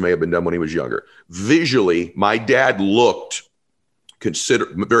damage may have been done when he was younger. Visually, my dad looked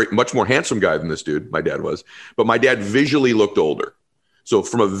much more handsome guy than this dude, my dad was. But my dad visually looked older. So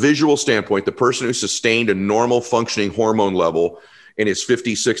from a visual standpoint, the person who sustained a normal functioning hormone level in his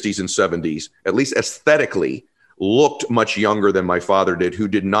 50s, 60s, and 70s, at least aesthetically, looked much younger than my father did, who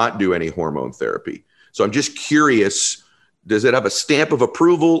did not do any hormone therapy. So I'm just curious, does it have a stamp of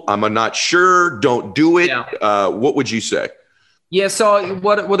approval? I'm not sure. Don't do it. Yeah. What would you say? Yeah. So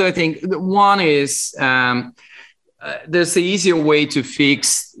what do I think? One is there's an easier way to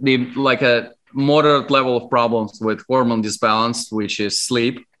fix a moderate level of problems with hormone disbalance, which is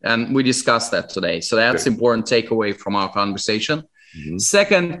sleep. And we discussed that today. So that's important takeaway from our conversation. Mm-hmm.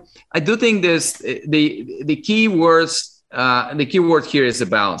 Second, I do think there's the key words. The key word here is a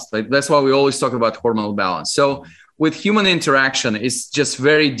balance. Like, that's why we always talk about hormonal balance. So with human interaction, it's just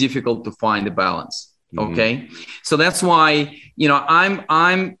very difficult to find a balance. Mm-hmm. Okay, so that's why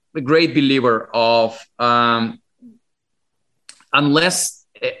I'm a great believer of unless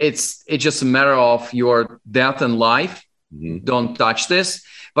it's just a matter of your death and life, mm-hmm. don't touch this.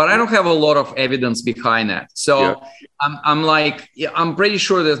 But I don't have a lot of evidence behind that. So I'm pretty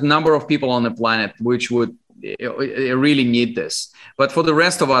sure there's a number of people on the planet which would really need this. But for the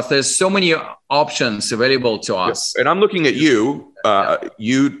rest of us, there's so many options available to us. And I'm looking at you.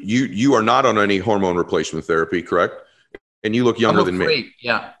 You are not on any hormone replacement therapy, correct? And you look younger than me.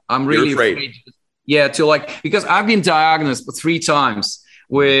 Yeah, I'm really afraid. Yeah, because I've been diagnosed 3 times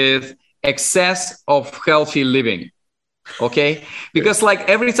with excess of healthy living. Okay, because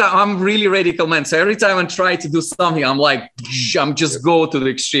every time I'm really radical man, so every time I try to do something, I'm just go to the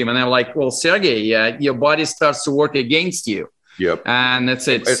extreme, and I'm like, well, Sergey, your body starts to work against you. Yep, and that's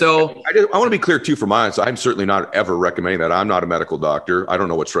it. So I want to be clear too, for my answer. I'm certainly not ever recommending that. I'm not a medical doctor. I don't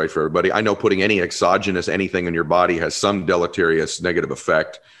know what's right for everybody. I know putting any exogenous anything in your body has some deleterious negative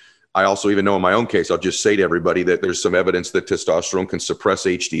effect. I also even know in my own case, I'll just say to everybody that there's some evidence that testosterone can suppress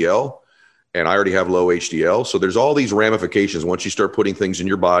HDL. And I already have low HDL. So there's all these ramifications once you start putting things in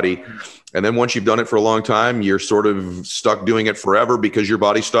your body. And then once you've done it for a long time, you're sort of stuck doing it forever because your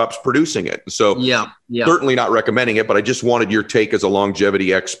body stops producing it. So certainly not recommending it, but I just wanted your take as a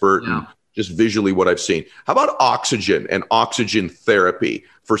longevity expert and just visually what I've seen. How about oxygen and oxygen therapy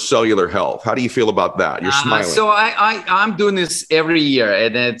for cellular health? How do you feel about that? You're smiling. So I'm doing this every year,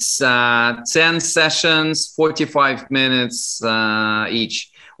 and it's 10 sessions, 45 minutes each.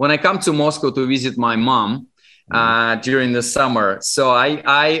 When I come to Moscow to visit my mom during the summer, so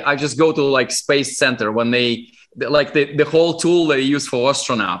I just go to Space Center when they the whole tool they use for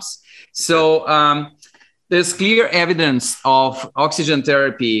astronauts. So there's clear evidence of oxygen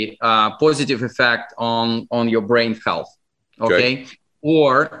therapy positive effect on your brain health. Okay.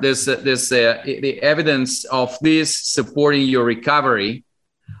 Or there's the evidence of this supporting your recovery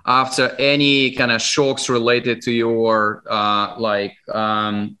after any kind of shocks related to your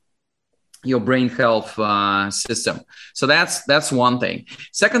brain health system. So that's one thing.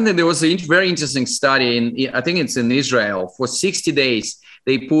 Secondly, there was a very interesting study I think it's in Israel. For 60 days,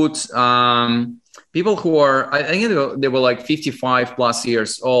 they put people who are, I think they were 55 plus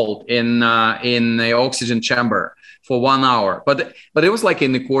years old in the oxygen chamber for 1 hour, but it was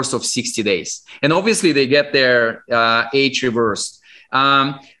in the course of 60 days. And obviously they get their age reversed.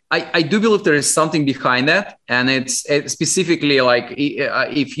 I do believe there is something behind that, and it's specifically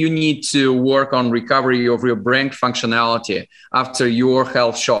if you need to work on recovery of your brain functionality after your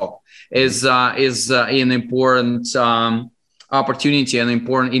health shock is an important opportunity and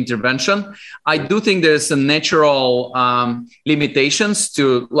important intervention. I do think there's a natural limitations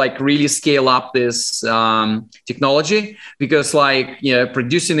to really scale up this technology, because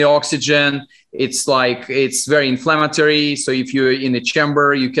producing the oxygen, it's very inflammatory. So if you're in the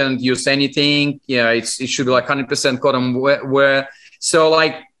chamber, you can't use anything. It should be 100% cotton wear. So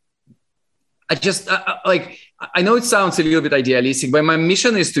I know it sounds a little bit idealistic, but my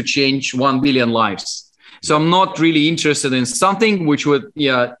mission is to change 1 billion lives. So I'm not really interested in something which would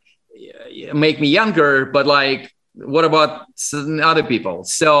make me younger, but what about other people?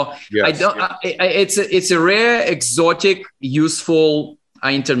 So it's a rare, exotic, useful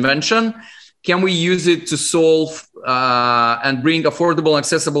intervention. Can we use it to solve and bring affordable,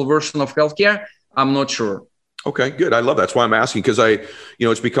 accessible version of healthcare? I'm not sure. Okay, good. I love that. That's why I'm asking, because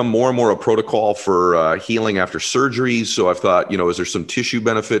it's become more and more a protocol for healing after surgeries. So I've thought, is there some tissue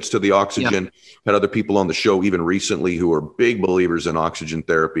benefits to the oxygen? Had other people on the show even recently who are big believers in oxygen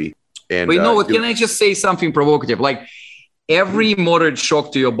therapy. And but you know what? Can I just say something provocative? Every moderate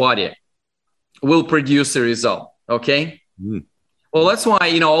shock to your body will produce a result. Okay. Mm. Well, that's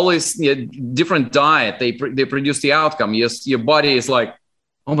why always different diet they produce the outcome. Yes, your body is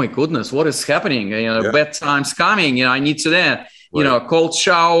oh my goodness, what is happening? Bedtime's coming. I need to that. Right. Cold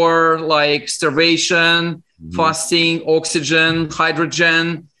shower, starvation, fasting, oxygen,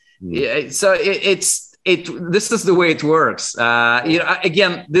 hydrogen. So it's this is the way it works.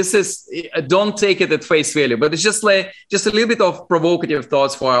 Again, this is, don't take it at face value, but it's just a little bit of provocative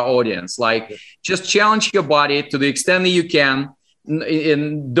thoughts for our audience. Like, just challenge your body to the extent that you can,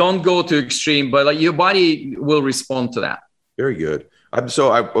 and don't go to extreme, but your body will respond to that. Very good.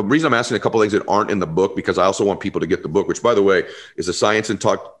 The reason I'm asking a couple of things that aren't in the book, because I also want people to get the book, which, by the way, is The Science and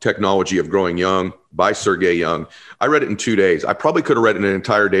Technology of Growing Young by Sergey Young. I read it in 2 days. I probably could have read it in an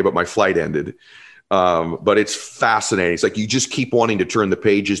entire day, but my flight ended. But it's fascinating. It's like you just keep wanting to turn the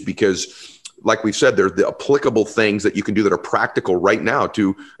pages because, like we've said, there's the applicable things that you can do that are practical right now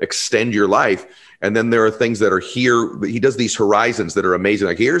to extend your life. And then there are things that are here. He does these horizons that are amazing.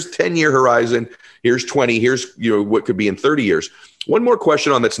 Like, here's 10-year horizon, here's 20, here's what could be in 30 years. One more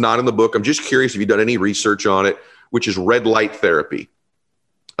question on that's not in the book. I'm just curious if you've done any research on it, which is red light therapy.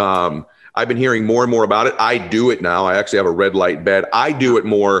 I've been hearing more and more about it. I do it now. I actually have a red light bed. I do it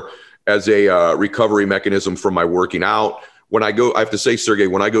more as a recovery mechanism from my working out. When I go, I have to say, Sergey,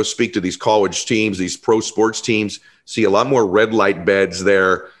 when I go speak to these college teams, these pro sports teams, see a lot more red light beds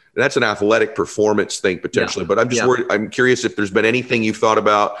there. And that's an athletic performance thing potentially, but I'm just worried. I'm curious if there's been anything you've thought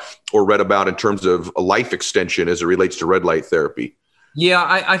about or read about in terms of a life extension as it relates to red light therapy. Yeah,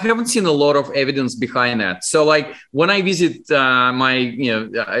 I haven't seen a lot of evidence behind that. So, like, when I visit and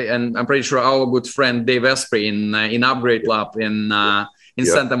I'm pretty sure our good friend Dave Esprey in Upgrade Lab in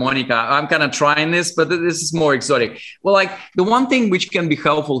Santa Monica, I'm kind of trying this, but this is more exotic. Well, like, the one thing which can be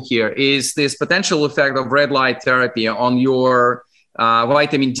helpful here is this potential effect of red light therapy on your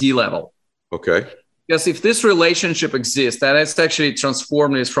vitamin D level. Okay. Because if this relationship exists, that has actually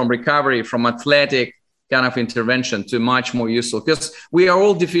transformed this from recovery, from athletic kind of intervention to much more useful. Because we are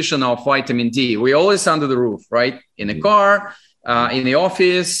all deficient of vitamin D. We're always under the roof, right? In a car, in the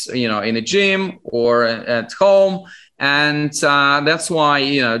office, in a gym, or at home. And that's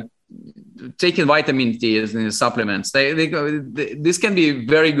why, taking vitamin D as in supplements, this can be a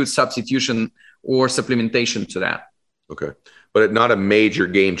very good substitution or supplementation to that. Okay. But not a major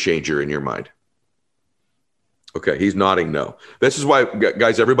game changer in your mind. Okay, he's nodding no. This is why,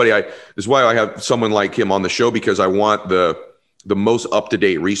 guys, everybody, this is why I have someone like him on the show, because I want the most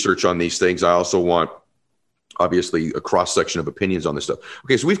up-to-date research on these things. I also want, obviously, a cross-section of opinions on this stuff.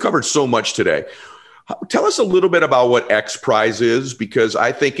 Okay, so we've covered so much today. Tell us a little bit about what X Prize is, because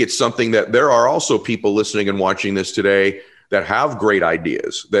I think it's something that there are also people listening and watching this today that have great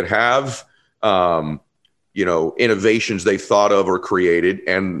ideas, that have innovations they've thought of or created,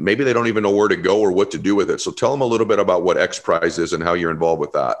 and maybe they don't even know where to go or what to do with it. So tell them a little bit about what X Prize is and how you're involved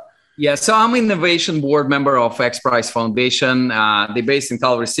with that. Yeah, so I'm an innovation board member of X Prize Foundation. They're based in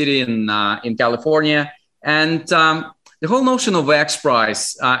Culver City in California. And the whole notion of X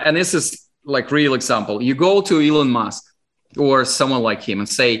Prize, and this is like real example, you go to Elon Musk or someone like him and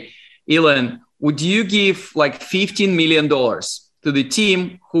say, Elon, would you give like $15 million to the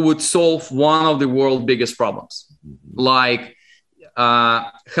team who would solve one of the world's biggest problems, like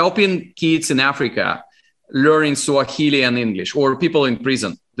helping kids in Africa learning Swahili and English, or people in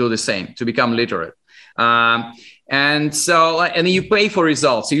prison do the same to become literate. And you pay for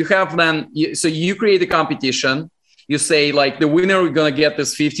results. So you have so you create a competition. You say, like, the winner is going to get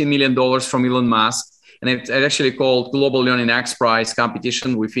this $15 million from Elon Musk. And it's actually called Global Learning X Prize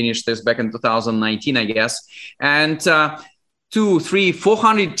competition. We finished this back in 2019, I guess. And 200, 300,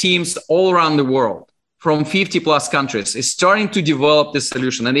 400 teams all around the world from 50 plus countries is starting to develop this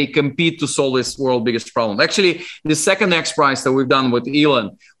solution, and they compete to solve this world's biggest problem. Actually, the second X Prize that we've done with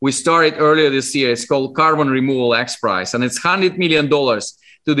Elon, we started earlier this year. It's called Carbon Removal X Prize, and it's $100 million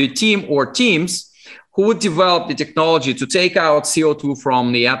to the team or teams who would develop the technology to take out CO2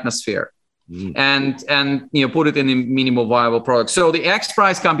 from the atmosphere and put it in a minimal viable product. So the X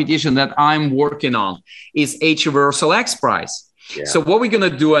Prize competition that I'm working on is H-Versal X Prize. Yeah. So what we're going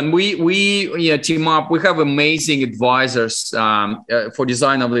to do, and we team up, we have amazing advisors for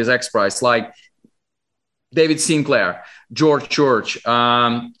design of this X Prize, like David Sinclair, George Church,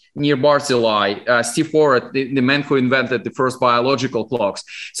 Nir Barzilai, Steve Forrest, the man who invented the first biological clocks.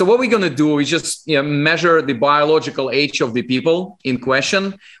 So what we're going to do is just measure the biological age of the people in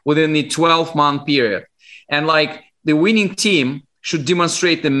question within the 12-month period. And like the winning team should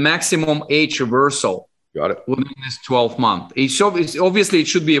demonstrate the maximum age reversal. Got it. Within this 12 months. Obviously, it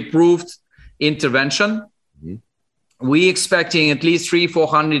should be approved intervention. We expecting at least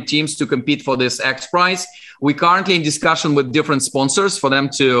 300-400 teams to compete for this X Prize. We're currently in discussion with different sponsors for them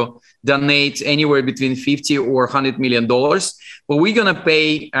to donate anywhere between $50 or $100 million. But we're going to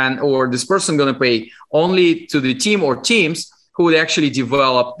pay, or this person going to pay only to the team or teams who would actually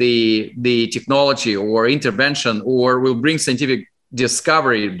develop the technology or intervention, or will bring scientific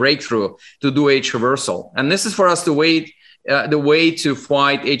discovery, breakthrough to do age reversal. And this is for us to the way to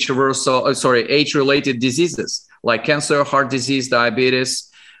fight age-related diseases like cancer, heart disease, diabetes.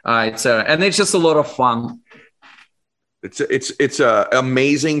 And it's just a lot of fun. It's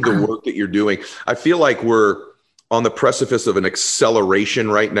amazing the work that you're doing. I feel like we're on the precipice of an acceleration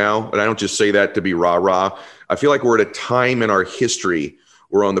right now. And I don't just say that to be rah-rah. I feel like we're at a time in our history,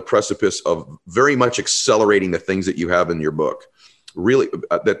 we're on the precipice of very much accelerating the things that you have in your book. Really,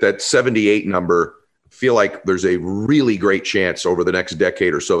 that 78 number, feel like there's a really great chance over the next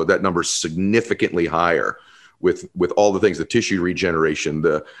decade or so that number's significantly higher with all the things, the tissue regeneration,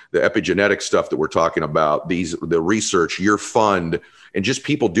 the epigenetic stuff that we're talking about, the research, your fund, and just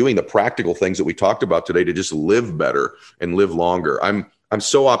people doing the practical things that we talked about today to just live better and live longer. I'm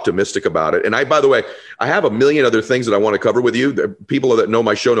so optimistic about it. And by the way, I have a million other things that I want to cover with you. The people that know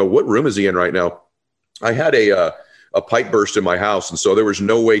my show know, what room is he in right now? I had a pipe burst in my house. And so there was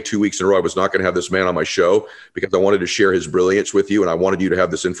no way 2 weeks in a row I was not going to have this man on my show because I wanted to share his brilliance with you. And I wanted you to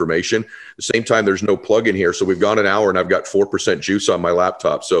have this information. At the same time, there's no plug in here. So we've gone an hour and I've got 4% juice on my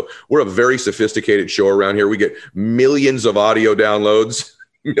laptop. So we're a very sophisticated show around here. We get millions of audio downloads.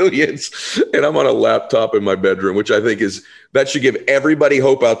 Millions. And I'm on a laptop in my bedroom, which I think that should give everybody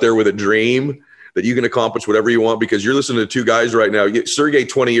hope out there with a dream that you can accomplish whatever you want, because you're listening to two guys right now. Sergey,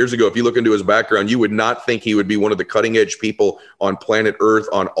 20 years ago, if you look into his background, you would not think he would be one of the cutting edge people on planet Earth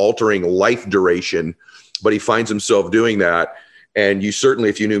on altering life duration, but he finds himself doing that. And you certainly,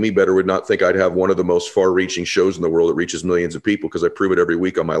 if you knew me better, would not think I'd have one of the most far reaching shows in the world that reaches millions of people, because I prove it every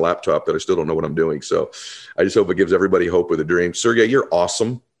week on my laptop that I still don't know what I'm doing. So I just hope it gives everybody hope with a dream. Sergey, you're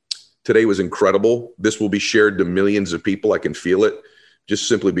awesome. Today was incredible. This will be shared to millions of people. I can feel it, just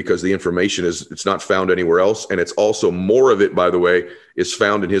simply because the information it's not found anywhere else. And it's also, more of it, by the way, is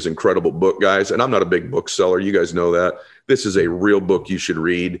found in his incredible book, guys. And I'm not a big bookseller. You guys know that. This is a real book you should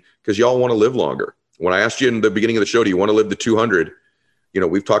read because y'all want to live longer. When I asked you in the beginning of the show, do you want to live to 200?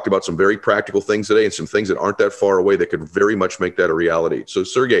 We've talked about some very practical things today and some things that aren't that far away that could very much make that a reality. So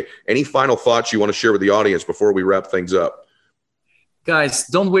Sergey, any final thoughts you want to share with the audience before we wrap things up? Guys,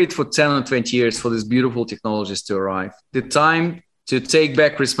 don't wait for 10 or 20 years for these beautiful technologies to arrive. The time to take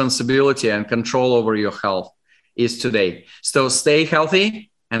back responsibility and control over your health is today. So stay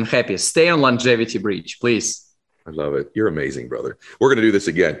healthy and happy. Stay on Longevity Bridge, please. I love it. You're amazing, brother. We're going to do this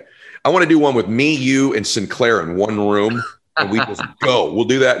again. I want to do one with me, you, and Sinclair in one room, and we just go. We'll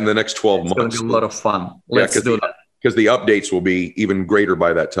do that in the next 12 months. It's going to be a lot of fun. Let's do that. Because the updates will be even greater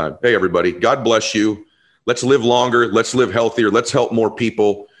by that time. Hey, everybody. God bless you. Let's live longer. Let's live healthier. Let's help more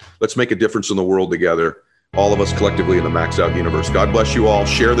people. Let's make a difference in the world together. All of us collectively in the Max Out universe. God bless you all.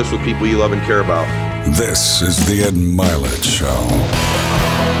 Share this with people you love and care about. This is the Ed Milet Show.